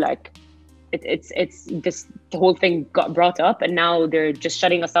by, it's this, the whole thing got brought up, and now they're just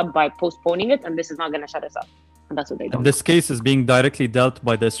shutting us up by postponing it, and this is not going to shut us up. And that's what they do. And this case is being directly dealt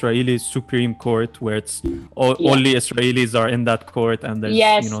by the Israeli Supreme Court, where it's only Israelis are in that court, and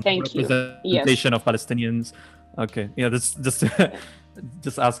there's representation of Palestinians. Okay, that's just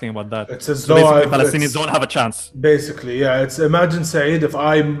just asking about that. It's as though Palestinians don't have a chance. Basically, it's imagine, Saeed, if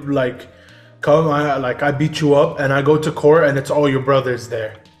I'm like I beat you up and I go to court and it's all your brothers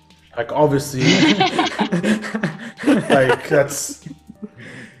there. Like, obviously, like, that's,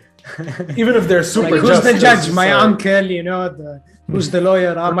 even if they're super like, who's the judge? My uncle, who's the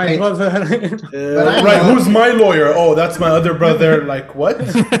lawyer? My brother. Right, who's my lawyer? Oh, that's my other brother. Like, what?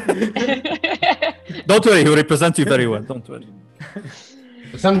 Don't worry, he'll represent you very well. Don't worry.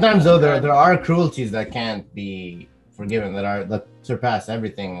 Sometimes, though, there are cruelties that can't be forgiven, that surpass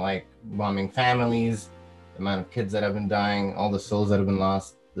everything, like bombing families, the amount of kids that have been dying, all the souls that have been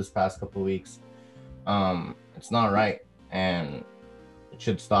lost this past couple of weeks. It's not right, and it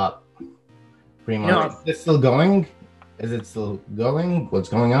should stop. Pretty much. Is it still going? What's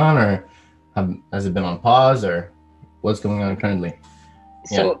going on, or has it been on pause, or what's going on currently?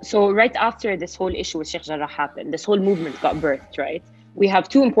 So right after this whole issue with Sheikh Jarrah happened, this whole movement got birthed, right? We have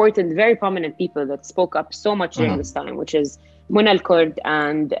two important, very prominent people that spoke up so much during this time, which is Mona al-Kurd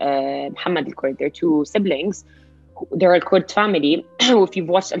and Muhammad al-Kurd. They're two siblings they're a Kurd family. If you've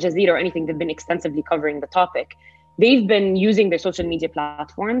watched Al Jazeera or anything, they've been extensively covering the topic. They've been using their social media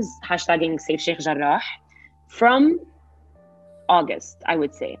platforms, hashtagging Save Sheikh Jarrah from August, I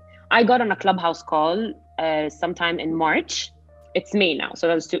would say. I got on a Clubhouse call sometime in March. It's May now, so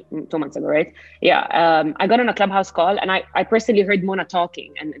that was two months ago, right? Yeah, I got on a Clubhouse call, and I personally heard Mona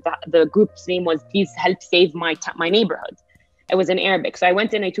talking, and the group's name was "Please Help Save My Neighborhood." It was in Arabic, so I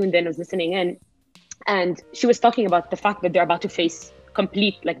went in, I tuned in, I was listening in, and she was talking about the fact that they're about to face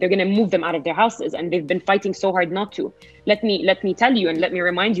like they're going to move them out of their houses, and they've been fighting so hard not to. Let me tell you, and let me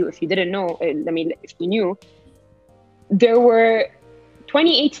remind you, if you didn't know, if you knew, there were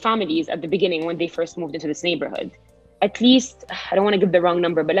 28 families at the beginning when they first moved into this neighborhood. At least, I don't want to give the wrong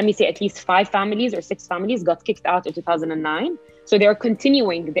number, but let me say at least 5 families or 6 families got kicked out in 2009. So they're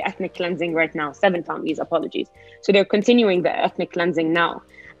continuing the ethnic cleansing right now. 7 families, apologies. So they're continuing the ethnic cleansing now.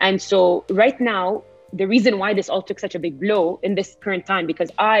 And so right now, the reason why this all took such a big blow in this current time,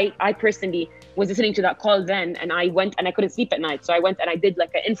 because I personally was listening to that call then, and I went and I couldn't sleep at night. So I went and I did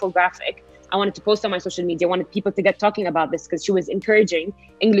like an infographic. I wanted to post on my social media. I wanted people to get talking about this because she was encouraging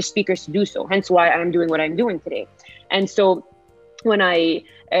English speakers to do so. Hence why I'm doing what I'm doing today. And so when I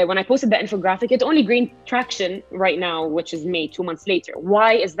posted the infographic, it only gained traction right now, which is May, 2 months later.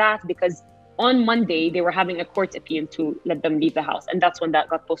 Why is that? Because on Monday, they were having a court appeal to let them leave the house. And that's when that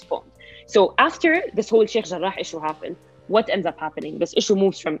got postponed. So after this whole Sheikh Jarrah issue happened, what ends up happening? This issue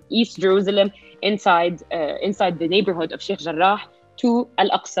moves from East Jerusalem inside the neighborhood of Sheikh Jarrah to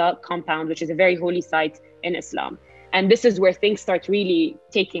Al-Aqsa compound, which is a very holy site in Islam. And this is where things start really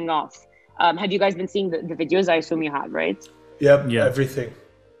taking off. Have you guys been seeing the videos? I assume you have, right? Yep, yeah, everything.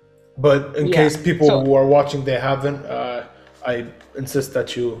 But in case people who are watching, they haven't, I insist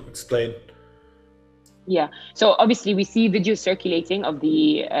that you explain. Yeah, so obviously we see videos circulating of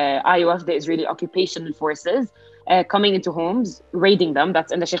the IOF, the Israeli Occupational Forces, coming into homes, raiding them.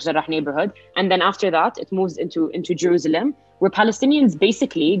 That's in the Sheikh Jarrah neighborhood. And then after that, it moves into Jerusalem, where Palestinians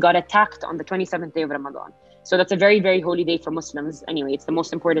basically got attacked on the 27th day of Ramadan. So that's a very, very holy day for Muslims. Anyway, it's the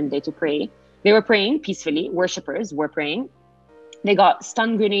most important day to pray. They were praying peacefully. Worshippers were praying. They got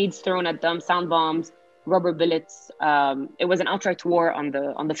stun grenades thrown at them, sound bombs, rubber bullets. It was an outright war on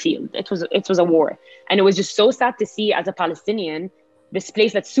the field. It was a war. And it was just so sad to see, as a Palestinian, this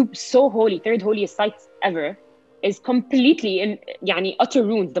place that's so holy, third holiest site ever, is completely in utter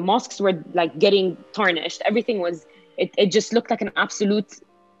ruins. The mosques were like getting tarnished. Everything was, it just looked like an absolute,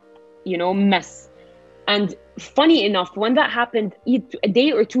 mess. And funny enough, when that happened, a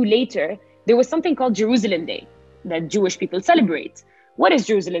day or two later, there was something called Jerusalem Day that Jewish people celebrate. What is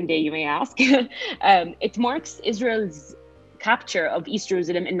Jerusalem Day, you may ask? It marks Israel's capture of East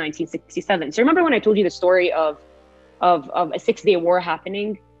Jerusalem in 1967. So remember when I told you the story of a 6-day war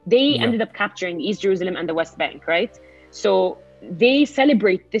happening? They ended up capturing East Jerusalem and the West Bank, right? So they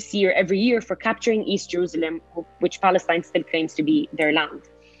celebrate this year, every year, for capturing East Jerusalem, which Palestine still claims to be their land.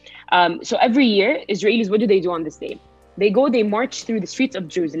 So every year, Israelis, what do they do on this day? They march through the streets of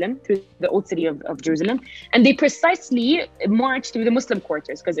Jerusalem, through the old city of Jerusalem, and they precisely march through the Muslim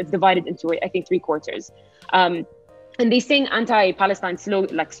quarters, because it's divided into, I think, 3 quarters. And they sing anti-Palestine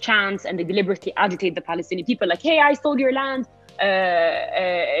chants, and they deliberately agitate the Palestinian people, like, hey, I stole your land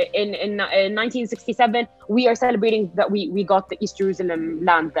in 1967. We are celebrating that we got the East Jerusalem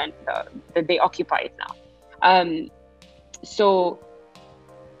land then, that they occupy it now. So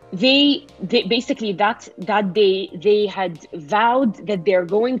they basically that day they had vowed that they're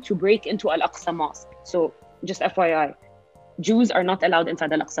going to break into Al-Aqsa Mosque. So just FYI, Jews are not allowed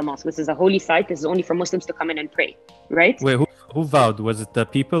inside Al-Aqsa Mosque. This is a holy site. This is only for Muslims to come in and pray, right? Wait, who vowed? Was it the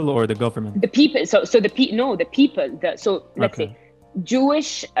people or the government? The people. The people. Let's say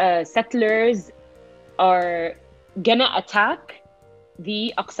Jewish settlers are gonna attack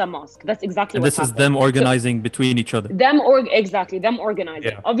the Aqsa Mosque. That's exactly what happened. This is them organizing between each other. Them organizing.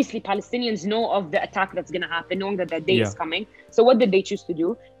 Yeah. Obviously, Palestinians know of the attack that's going to happen, knowing that that day is coming. So what did they choose to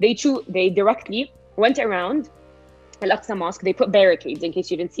do? They directly went around Al-Aqsa Mosque. They put barricades, in case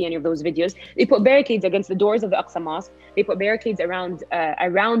you didn't see any of those videos. They put barricades against the doors of the Aqsa Mosque. They put barricades around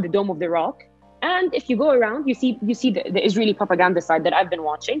the Dome of the Rock. And if you go around, you see the Israeli propaganda side that I've been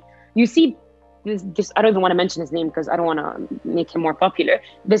watching. You see this, I don't even want to mention his name because I don't want to make him more popular.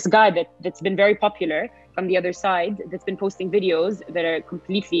 This guy that's been very popular from the other side, that's been posting videos that are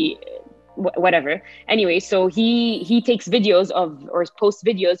completely whatever. Anyway, so he takes videos or posts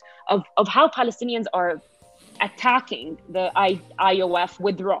videos of how Palestinians are attacking the IOF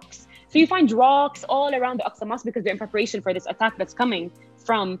with rocks. So you find rocks all around the Aqsa Mosque because they're in preparation for this attack that's coming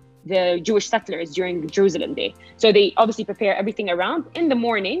from the Jewish settlers during Jerusalem Day. So they obviously prepare everything around. In the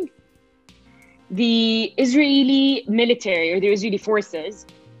morning, the Israeli military or the Israeli forces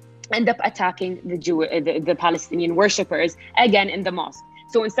end up attacking the Palestinian worshippers again in the mosque.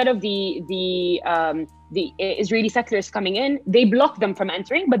 So instead of the Israeli settlers coming in, they blocked them from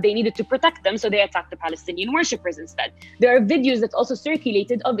entering, but they needed to protect them, so they attacked the Palestinian worshippers instead. There are videos that also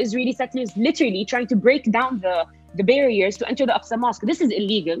circulated of Israeli settlers literally trying to break down the barriers to enter the Aqsa Mosque. This is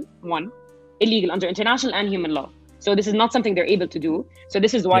illegal, illegal under international and human law. So this is not something they're able to do. So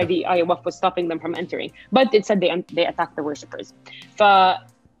this is why the IWF was stopping them from entering. But it said they attacked the worshippers.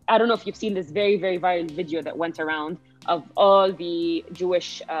 I don't know if you've seen this very, very viral video that went around of all the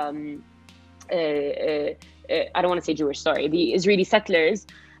Jewish, I don't want to say Jewish, sorry, the Israeli settlers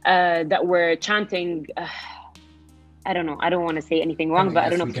that were chanting, I don't know, I don't want to say anything wrong, but I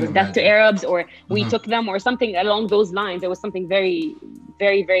don't know if it was death to Arabs or we took them or something along those lines. It was something very,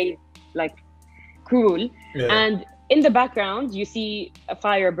 very, very like cruel. Yeah. And in the background, you see a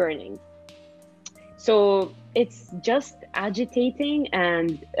fire burning. So it's just agitating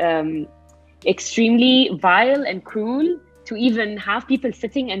and extremely vile and cruel to even have people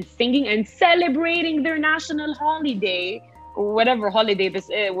sitting and singing and celebrating their national holiday, or whatever holiday this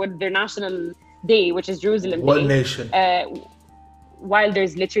is, what their national day, which is Jerusalem Day. What nation? While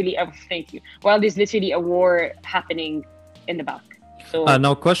there's literally a war happening in the back. So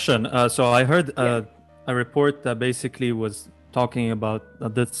now question. So I heard a report that basically was talking about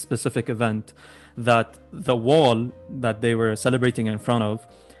this specific event, that the wall that they were celebrating in front of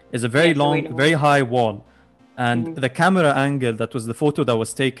is a very long, very high wall. And the camera angle, that was the photo that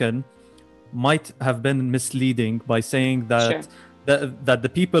was taken, might have been misleading by saying that that the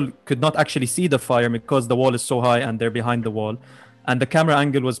people could not actually see the fire because the wall is so high and they're behind the wall. And the camera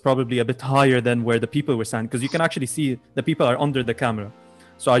angle was probably a bit higher than where the people were standing, because you can actually see the people are under the camera.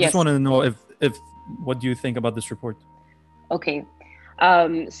 So I just want to know if what do you think about this report? Okay.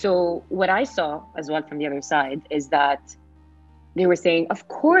 So what I saw as well from the other side is that they were saying, of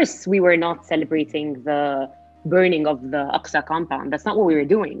course, we were not celebrating the burning of the Aqsa compound. That's not what we were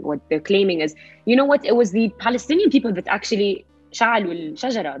doing. What they're claiming is, you know what? It was the Palestinian people that actually sha'alul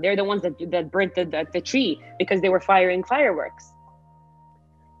shajara. They're the ones that burnt the tree because they were firing fireworks.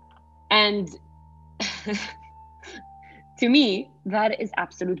 And to me, that is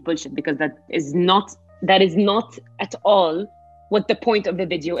absolute bullshit, because that is not at all what the point of the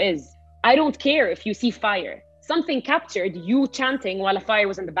video is. I don't care if you see fire. Something captured you chanting while a fire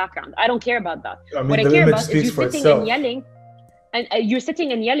was in the background. I don't care about that. I mean, what I care about is you sitting and yelling, and you're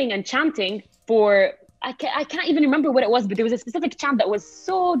sitting and yelling and chanting for, I can't even remember what it was, but there was a specific chant that was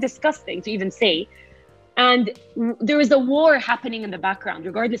so disgusting to even say. And there was a war happening in the background,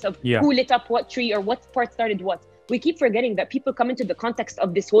 regardless of who lit up what tree or what part started what. We keep forgetting that people come into the context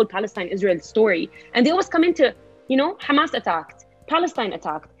of this whole Palestine-Israel story, and they always come into, Hamas attacked, Palestine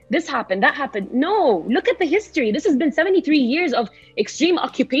attacked, this happened, that happened. No, look at the history. This has been 73 years of extreme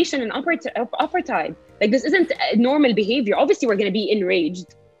occupation and apartheid. Like, this isn't normal behavior. Obviously, we're going to be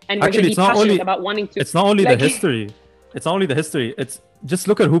enraged, and we're going to be passionate about wanting to. It's not only the history. It's not only the history. It's just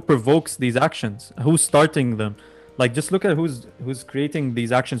look at who provokes these actions, who's starting them. Like, just look at who's creating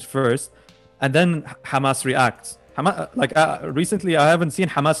these actions first, and then Hamas reacts. Recently, I haven't seen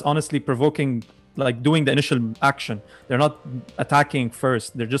Hamas honestly provoking, like doing the initial action. They're not attacking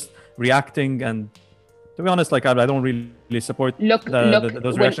first. They're just reacting. And to be honest, like I don't really support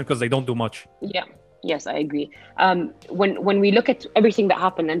those reactions, because they don't do much. Yeah. Yes, I agree. When we look at everything that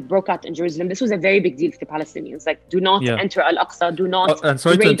happened and broke out in Jerusalem, this was a very big deal for the Palestinians. Like, do not enter Al-Aqsa, do not. And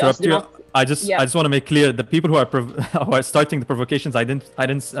sorry to interrupt you. I just want to make clear, the people who are starting the provocations, I didn't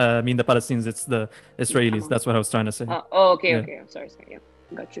mean the Palestinians. It's the Israelis. That's what I was trying to say. Okay. I'm sorry. Yeah,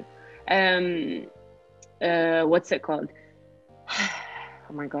 got you. What's it called?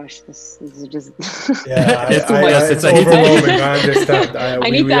 Oh my gosh, this is just it's overwhelming. I understand. I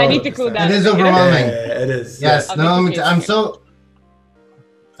need to cool down. It is overwhelming. It is. Yes. I'm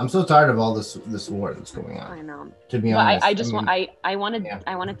so tired of all this war that's going on. I know. To be honest, I wanted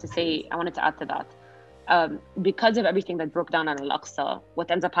to add to that. Because of everything that broke down on Al-Aqsa,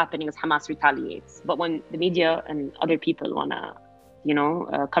 what ends up happening is Hamas retaliates. But when the media and other people wanna,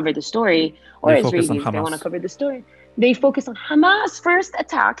 cover the story, or Israelis, they wanna cover the story, they focus on Hamas first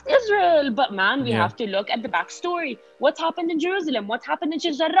attacked Israel. But man, we have to look at the backstory. What's happened in Jerusalem? What happened in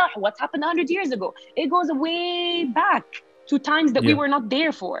Sheikh Jarrah? What happened 100 years ago? It goes way back to times that we were not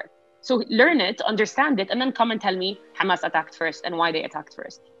there for. So learn it, understand it, and then come and tell me Hamas attacked first and why they attacked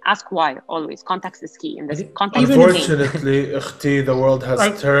first. Ask why, always. Context is key in this. Context. Unfortunately, Ukhti, the world has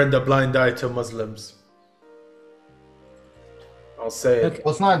turned a blind eye to Muslims. I'll say it.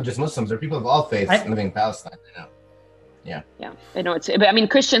 Well, it's not just Muslims. There are people of all faiths living in Palestine. I know. Yeah. Yeah, I know it's. But I mean,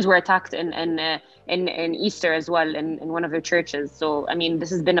 Christians were attacked in Easter as well in one of their churches. So I mean, this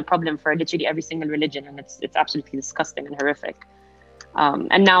has been a problem for literally every single religion, and it's absolutely disgusting and horrific.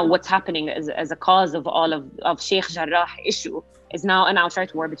 And now what's happening as a cause of all of Sheikh Jarrah issue is now an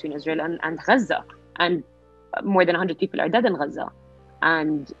outright war between Israel and Gaza, and more than 100 people are dead in Gaza,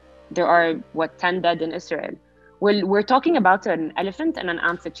 and there are 10 dead in Israel. Well, we're talking about an elephant and an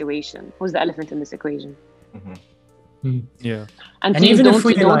ant situation. Who's the elephant in this equation? Yeah. And even if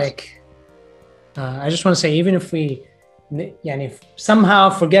we I just want to say, even if we somehow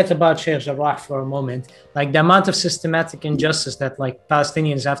forget about Sheikh Jarrah for a moment, like the amount of systematic injustice that like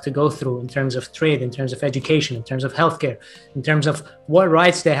Palestinians have to go through in terms of trade, in terms of education, in terms of healthcare, in terms of what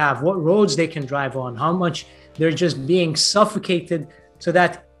rights they have, what roads they can drive on, how much they're just being suffocated, so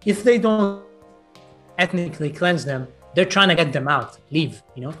that if they don't ethnically cleanse them, they're trying to get them out, leave,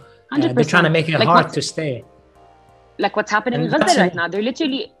 they're trying to make it hard to stay. Like what's happening in Gaza right now. They're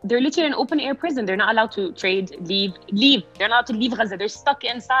literally in open air prison. They're not allowed to trade, leave. They're not allowed to leave Gaza. They're stuck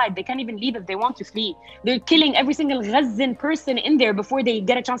inside. They can't even leave if they want to flee. They're killing every single Gazan person in there before they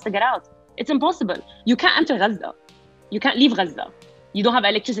get a chance to get out. It's impossible. You can't enter Gaza. You can't leave Gaza. You don't have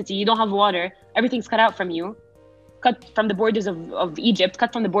electricity. You don't have water. Everything's cut out from you. Cut from the borders of Egypt.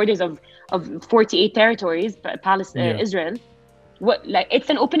 Cut from the borders of 48 territories, Israel. It's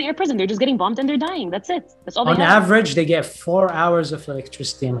an open air prison. They're just getting bombed and they're dying. That's it. That's all they have. On average, they get 4 hours of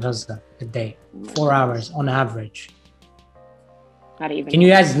electricity in Gaza a day. 4 hours on average. Not even. Can you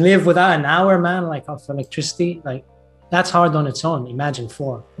guys live without an hour, man, of electricity? Like, that's hard on its own. Imagine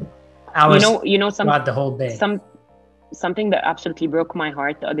 4 hours throughout the whole day. Something that absolutely broke my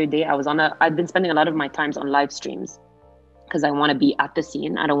heart the other day. I've been spending a lot of my times on live streams because I want to be at the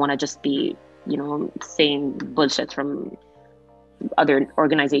scene. I don't want to just be, saying bullshit from other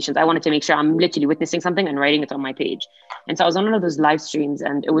organizations. I wanted to make sure I'm literally witnessing something and writing it on my page. And so I was on one of those live streams,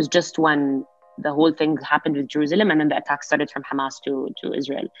 and it was just when the whole thing happened with Jerusalem, and then the attack started from Hamas to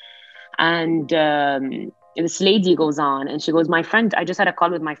Israel. And this lady goes on and she goes, my friend, I just had a call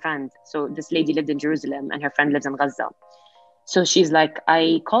with my friend. So this lady lived in Jerusalem and her friend lives in Gaza. So she's like,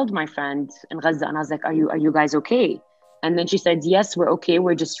 I called my friend in Gaza and I was like, are you guys okay? And then she said, yes, we're okay.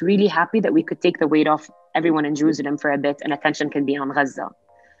 We're just really happy that we could take the weight off everyone in Jerusalem for a bit and attention can be on Gaza.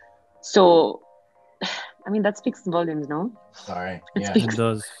 So, I mean, that speaks volumes, no? Sorry. It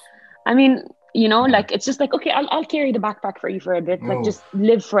does. I mean, it's just like, okay, I'll carry the backpack for you for a bit. Like, just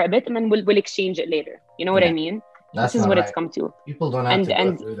live for a bit and then we'll exchange it later. You know what I mean? This is what it's come to. People don't have to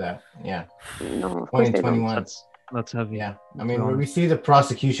go through that. Yeah. No, of course they don't. That's heavy. Yeah. I mean, when we see the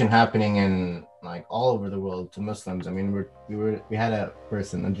prosecution happening in like all over the world to Muslims. I mean, we had a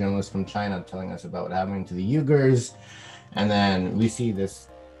journalist from China telling us about what happened to the Uyghurs, and then we see this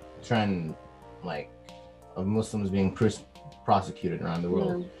trend of Muslims being prosecuted around the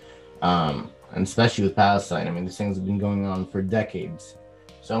world, and especially with Palestine. I mean, these things have been going on for decades.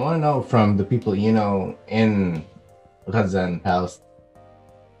 So I want to know from the people in Gaza and Palestine,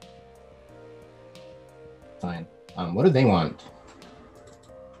 what do they want?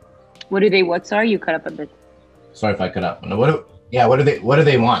 What do they? What? Sorry, you cut up a bit. Sorry if I cut up. What do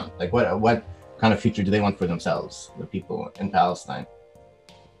they want? Like, what kind of future do they want for themselves, the people in Palestine?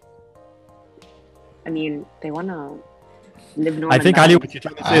 I mean, they want to live normal. I think Ali, what you're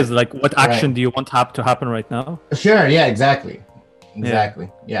trying to say is like, what action do you want to happen right now? Sure. Yeah. Exactly.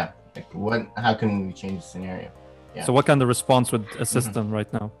 Yeah. Like, how can we change the scenario? Yeah. So what kind of response would assist them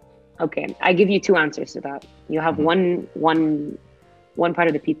right now? Okay, I give you two answers to that. You have one part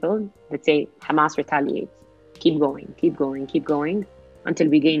of the people that say Hamas retaliates. Keep going until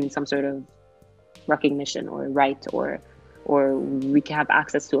we gain some sort of recognition or right or we can have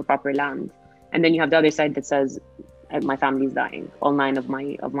access to a proper land. And then you have the other side that says my family's dying. All 9 of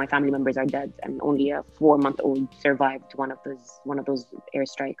my family members are dead, and only a 4-month-old survived one of those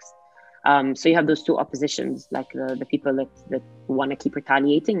airstrikes. So you have those two oppositions, like the people that want to keep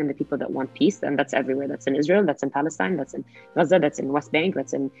retaliating and the people that want peace, and that's everywhere. That's in Israel, that's in Palestine, that's in Gaza, that's in West Bank,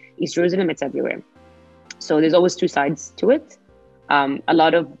 that's in East Jerusalem, it's everywhere. So there's always two sides to it. A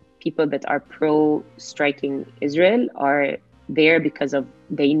lot of people that are pro-striking Israel are there because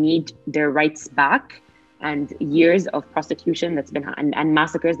they need their rights back, and years of prosecution that's been and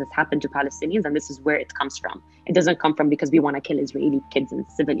massacres that's happened to Palestinians, and this is where it comes from. It doesn't come from because we want to kill Israeli kids and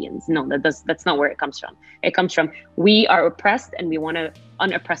civilians. No, that's not where it comes from. It comes from we are oppressed and we want to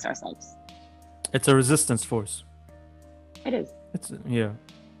unoppress ourselves. It's a resistance force. It is.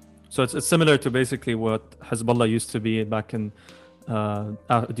 So it's similar to basically what Hezbollah used to be back in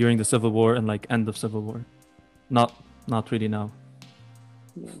during the Civil War and like end of Civil War. Not really now.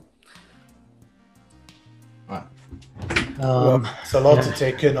 Yeah. Wow. Well, it's a lot to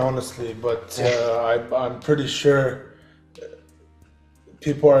take in, honestly, but I'm pretty sure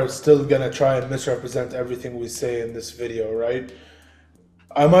people are still gonna try and misrepresent everything we say in this video, right?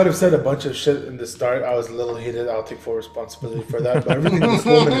 I might have said a bunch of shit in the start. I was a little heated. I'll take full responsibility for that. But everything this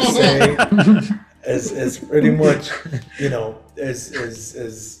woman is saying is pretty much, you know,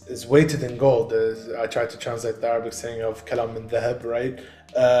 is weighted in gold. I tried to translate the Arabic saying of kalam min dhahab, right?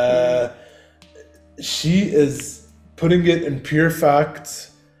 She is putting it in pure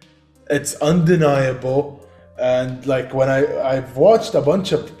facts. It's undeniable. And like when I've watched a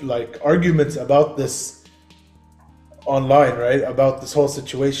bunch of like arguments about this online, right, about this whole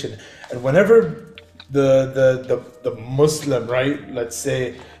situation, and whenever the Muslim, right, let's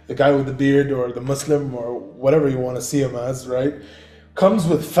say the guy with the beard or the Muslim or whatever you want to see him as, right, comes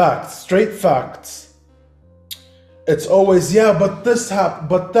with facts, straight facts, it's always but this happened,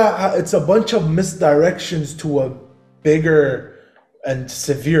 but that it's a bunch of misdirections to a bigger and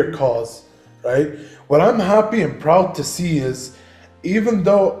severe cause, right? What I'm happy and proud to see is, even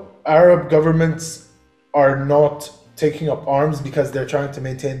though Arab governments are not taking up arms because they're trying to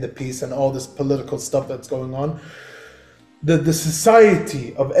maintain the peace and all this political stuff that's going on, the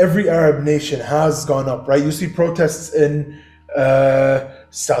society of every Arab nation has gone up, right? You see protests in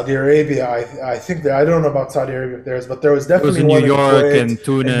Saudi Arabia. I think that, I don't know about Saudi Arabia if there is, but there was definitely New one York in Kuwait, and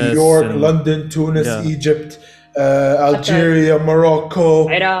Tunis, New York, London, Tunis, Egypt, Algeria, Morocco,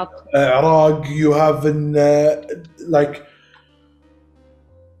 Iraq. You have in like,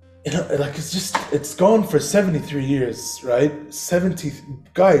 you know, like it's gone for 73 years, right?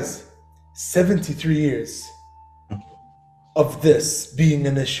 73 years of this being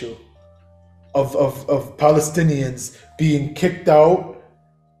an issue, of Palestinians being kicked out.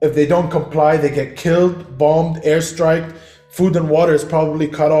 If they don't comply, they get killed, bombed, airstriked, food and water is probably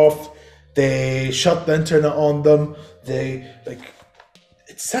cut off, they shut the internet on them.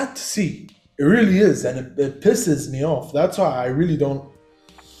 It's sad to see. It really is, and it pisses me off. That's why I really don't,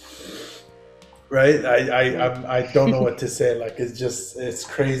 right? I don't know what to say. Like, it's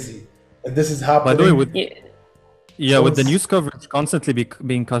crazy, and this is happening. By the way, with the news coverage constantly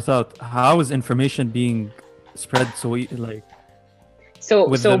being cut out, how is information being spread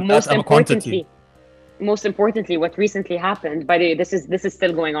most importantly, what recently happened, by the way, this is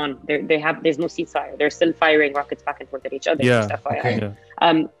still going on. There's no ceasefire. They're still firing rockets back and forth at each other. Okay.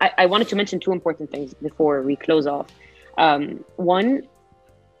 I wanted to mention two important things before we close off. One,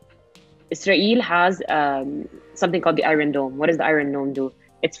 Israel has something called the Iron Dome. What does the Iron Dome do?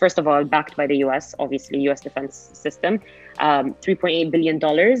 It's first of all backed by the US, obviously US defense system. $3.8 billion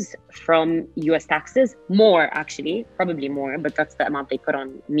from US taxes, more actually, probably more, but that's the amount they put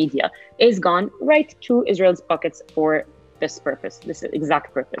on media, is gone right to Israel's pockets for this purpose, this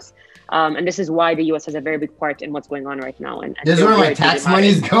exact purpose. And this is why the US has a very big part in what's going on right now. And this is where my tax money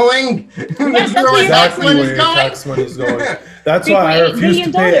is going? Yes, that's exactly where your tax money is going. That's why I refuse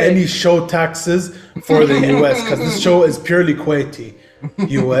to pay any show taxes for the US, because this show is purely Kuwaiti.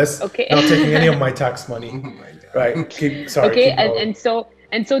 US, okay. Not taking any of my tax money. Right. And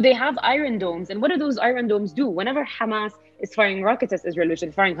so they have Iron Domes, and what do those Iron Domes do? Whenever Hamas is firing rockets at Israel, which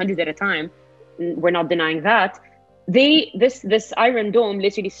is firing hundreds at a time, we're not denying that, this Iron Dome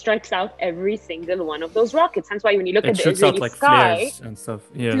literally strikes out every single one of those rockets. Hence why when you look at the Israeli sky, and stuff.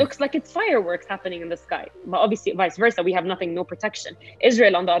 It looks like it's fireworks happening in the sky. But obviously vice versa, we have nothing, no protection.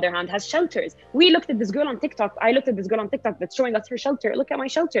 Israel, on the other hand, has shelters. I looked at this girl on TikTok that's showing us her shelter. Look at my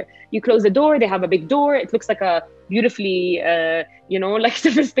shelter. You close the door, they have a big door. It looks like a beautifully, like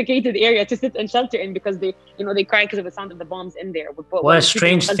sophisticated area to sit and shelter in, because they cry because of the sound of the bombs in there. But what a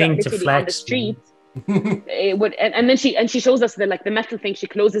strange thing to flex on the street. It would, and then she shows us the metal thing. She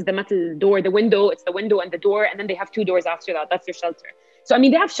closes the metal door, the window. It's the window and the door, and then they have two doors after that. That's your shelter. So I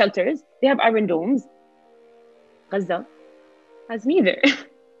mean, they have shelters, they have Iron Domes. Gaza has neither.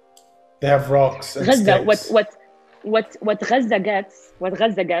 They have rocks. And Gaza, sticks. what Gaza gets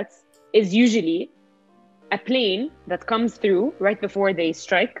is usually a plane that comes through right before they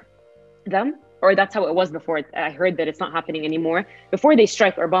strike them. Or that's how it was before. I heard that it's not happening anymore. Before they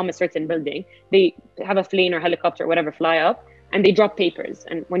strike or bomb a certain building, they have a plane or helicopter or whatever fly up, and they drop papers.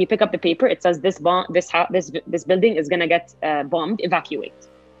 And when you pick up the paper, it says this building is gonna get bombed. Evacuate.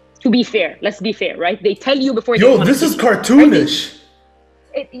 To be fair, let's be fair, right? They tell you before. This is cartoonish.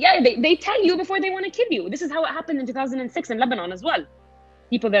 They tell you before they want to kill you. This is how it happened in 2006 in Lebanon as well.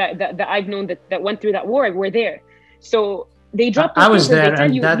 People that I've known that went through that war were there. So they drop. I was there,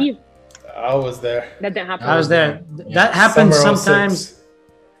 and leave. I was there. That didn't happen. I was there. That happens sometimes.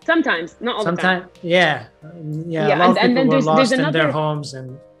 Sometimes, not all the time. Yeah. A lot of people were lost in their homes,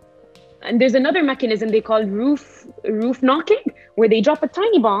 and And there's another mechanism they call roof knocking, where they drop a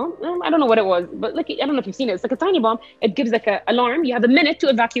tiny bomb. I don't know what it was, but like, I don't know if you've seen it. It's like a tiny bomb. It gives like an alarm. You have a minute to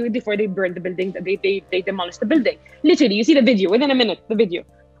evacuate before they burn the building. They demolish the building. Literally, you see the video within a minute. The video.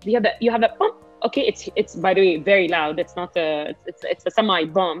 You have that pump. Okay, it's by the way very loud. It's not it's a semi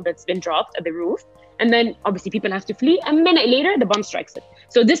bomb that's been dropped at the roof. And then obviously people have to flee. A minute later, the bomb strikes it.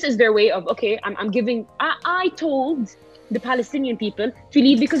 So this is their way of, okay, I'm giving. I told the Palestinian people to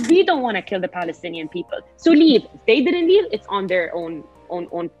leave because we don't want to kill the Palestinian people. So leave. If they didn't leave, it's on their own.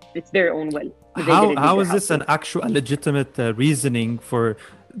 It's their own will. How is this an actual legitimate reasoning for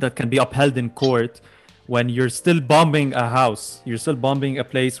that can be upheld in court when you're still bombing a house, you're still bombing a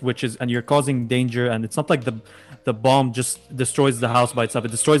place and you're causing danger, and it's not like the bomb just destroys the house by itself,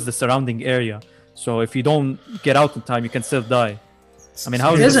 it destroys the surrounding area. So if you don't get out in time, you can still die. I mean,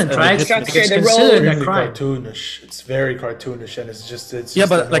 how it is isn't this right? Structure, It's the considered Really a crime. cartoonish. It's very cartoonish, and it's just Yeah,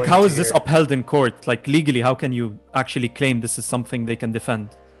 but like, annoying how to is this hear. upheld in court? Like, legally, how can you actually claim this is something they can defend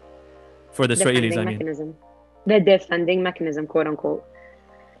for the Israelis? I mean, mechanism. The defending mechanism, quote unquote.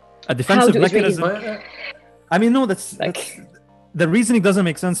 a defensive do Israelis- mechanism. I mean, no, that's the reasoning doesn't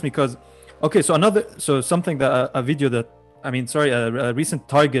make sense because, okay, so something that a video that, I mean, sorry, a recent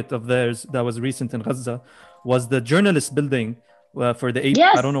target of theirs that was recent in Gaza was the journalist building for the AP.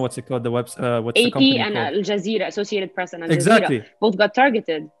 Yes. I don't know what's it called. What's the AP company and called? Al Jazeera, Associated Press and Al Jazeera, Exactly. both got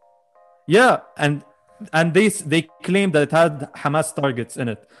targeted. Yeah, and they claimed that it had Hamas targets in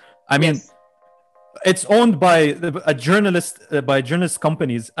it. I mean, Yes. it's owned by journalist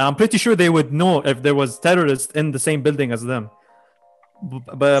companies. I'm pretty sure they would know if there was terrorists in the same building as them. But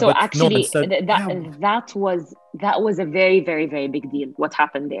So but no, actually, instead, that was a very, very, very big deal. What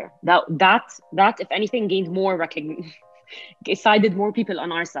happened there? That if anything gained more recognition, sided more people on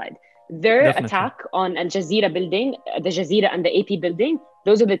our side. Their Definitely. attack on Al Jazeera building, the Jazeera and the AP building,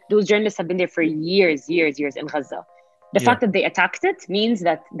 those journalists have been there for years in Gaza. The fact that they attacked it means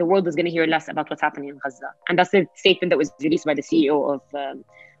that the world is going to hear less about what's happening in Gaza, and that's the statement that was released by the CEO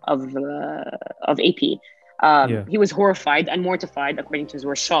of AP. He was horrified and mortified, according to his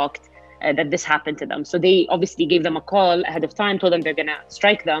words, shocked that this happened to them. So they obviously gave them a call ahead of time, told them they're going to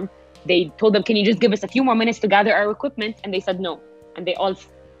strike them. They told them, can you just give us a few more minutes to gather our equipment? And they said no. And they all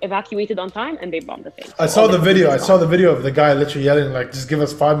evacuated on time and they bombed the thing. I saw the video. I saw the video of the guy literally yelling like, "Just give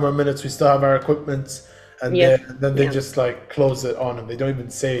us 5 more minutes. We still have our equipment." And then they just like close it on him. They don't even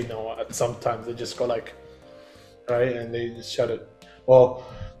say no. Sometimes they just go like, right, and they just shut it. Well,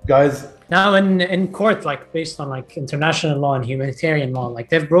 guys, Now in court, like based on like international law and humanitarian law, like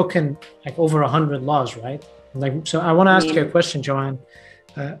they've broken like over 100 laws, right? Like, so I want to ask you a question, Joanne.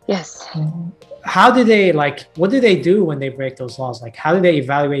 Yes. How do they what do they do when they break those laws? Like, how do they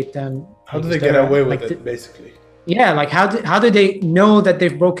evaluate them? how do Like, they is get there, away with like, it, basically? Yeah, like how do they know that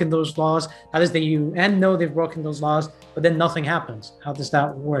they've broken those laws? How does the UN know they've broken those laws, but then nothing happens? How does that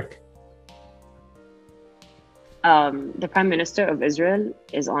work? The Prime Minister of Israel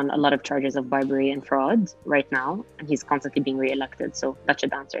is on a lot of charges of bribery and fraud right now, and he's constantly being re-elected. So that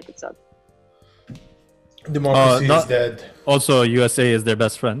should answer it itself. Democracy is dead. Also, USA is their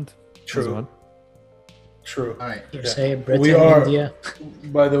best friend. as True. well. True. All right. You say Britain, We are- India.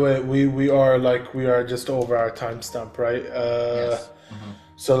 By the way, we are just over our timestamp, right? Yes.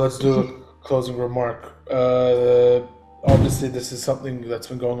 So let's do a closing remark. Obviously, this is something that's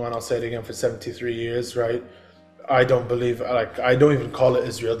been going on. I'll say it again for 73 years, right? I don't believe, I don't even call it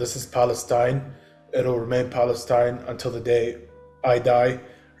Israel. This is Palestine. It'll remain Palestine until the day I die,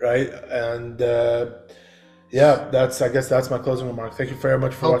 right? And I guess that's my closing remark. Thank you very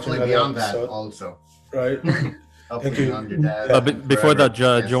much for Hopefully watching beyond another that episode, also. right? Hopefully you. beyond your dad. Before that,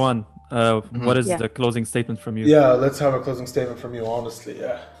 Yes. Joanne, what is Yeah. the closing statement from you? Yeah, let's have a closing statement from you, honestly.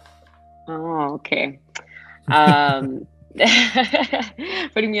 Yeah. Oh, okay.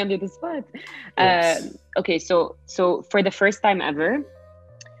 Putting me under the spot. Yes. Okay, so for the first time ever,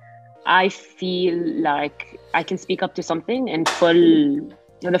 I feel like I can speak up to something in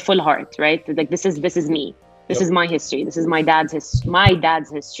with a full heart, right? Like this is me. This Yep. is my history. This is my dad's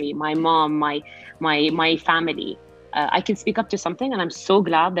history. My mom, my family. I can speak up to something, and I'm so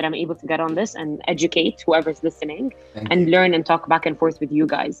glad that I'm able to get on this and educate whoever's listening and learn and talk back and forth with you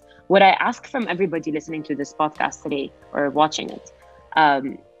guys. What I ask from everybody listening to this podcast today or watching it,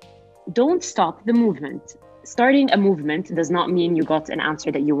 don't stop the movement. Starting a movement does not mean you got an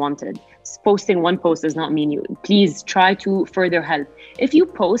answer that you wanted. Posting one post does not mean you. Please try to further help. If you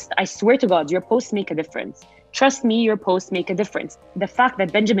post, I swear to God, your posts make a difference. Trust me, your posts make a difference. The fact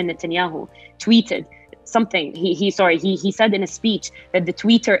that Benjamin Netanyahu tweeted something, he said in a speech that the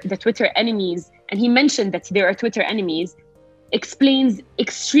Twitter enemies, and he mentioned that there are Twitter enemies, explains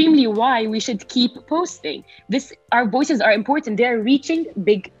extremely why we should keep posting. Our voices are important. They are reaching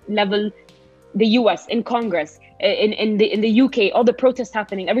big level, the US, in Congress, in the UK, all the protests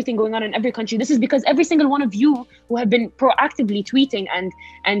happening, everything going on in every country. This is because every single one of you who have been proactively tweeting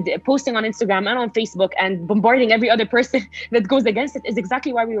and posting on Instagram and on Facebook and bombarding every other person that goes against it is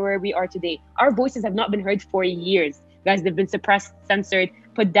exactly why we are where we are today. Our voices have not been heard for years. Guys, they've been suppressed, censored,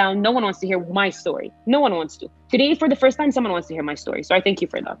 put down. No one wants to hear my story. No one wants to. Today, for the first time, someone wants to hear my story. So I thank you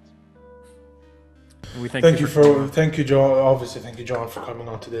for that. We thank you, John. Obviously, thank you, John, for coming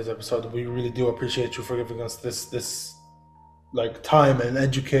on today's episode. We really do appreciate you for giving us this like time and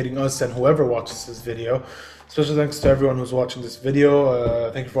educating us and whoever watches this video. Special thanks to everyone who's watching this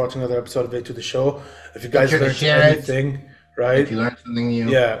video. Thank you for watching another episode of A to the Show. If you guys learned anything, right? If you learned something new,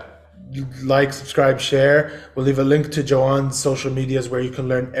 yeah, like, subscribe, share. We'll leave a link to Joanne's social medias where you can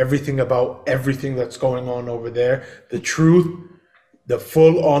learn everything about everything that's going on over there. The truth, the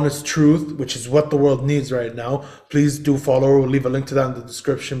full honest truth, which is what the world needs right now. Please do follow her. We'll leave a link to that in the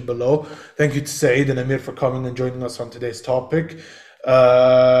description below. Thank you to Saeed and Amir for coming and joining us on today's topic.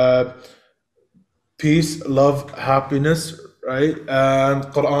 Peace, love, happiness, right? And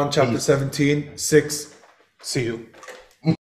Quran chapter 17, 6. See you.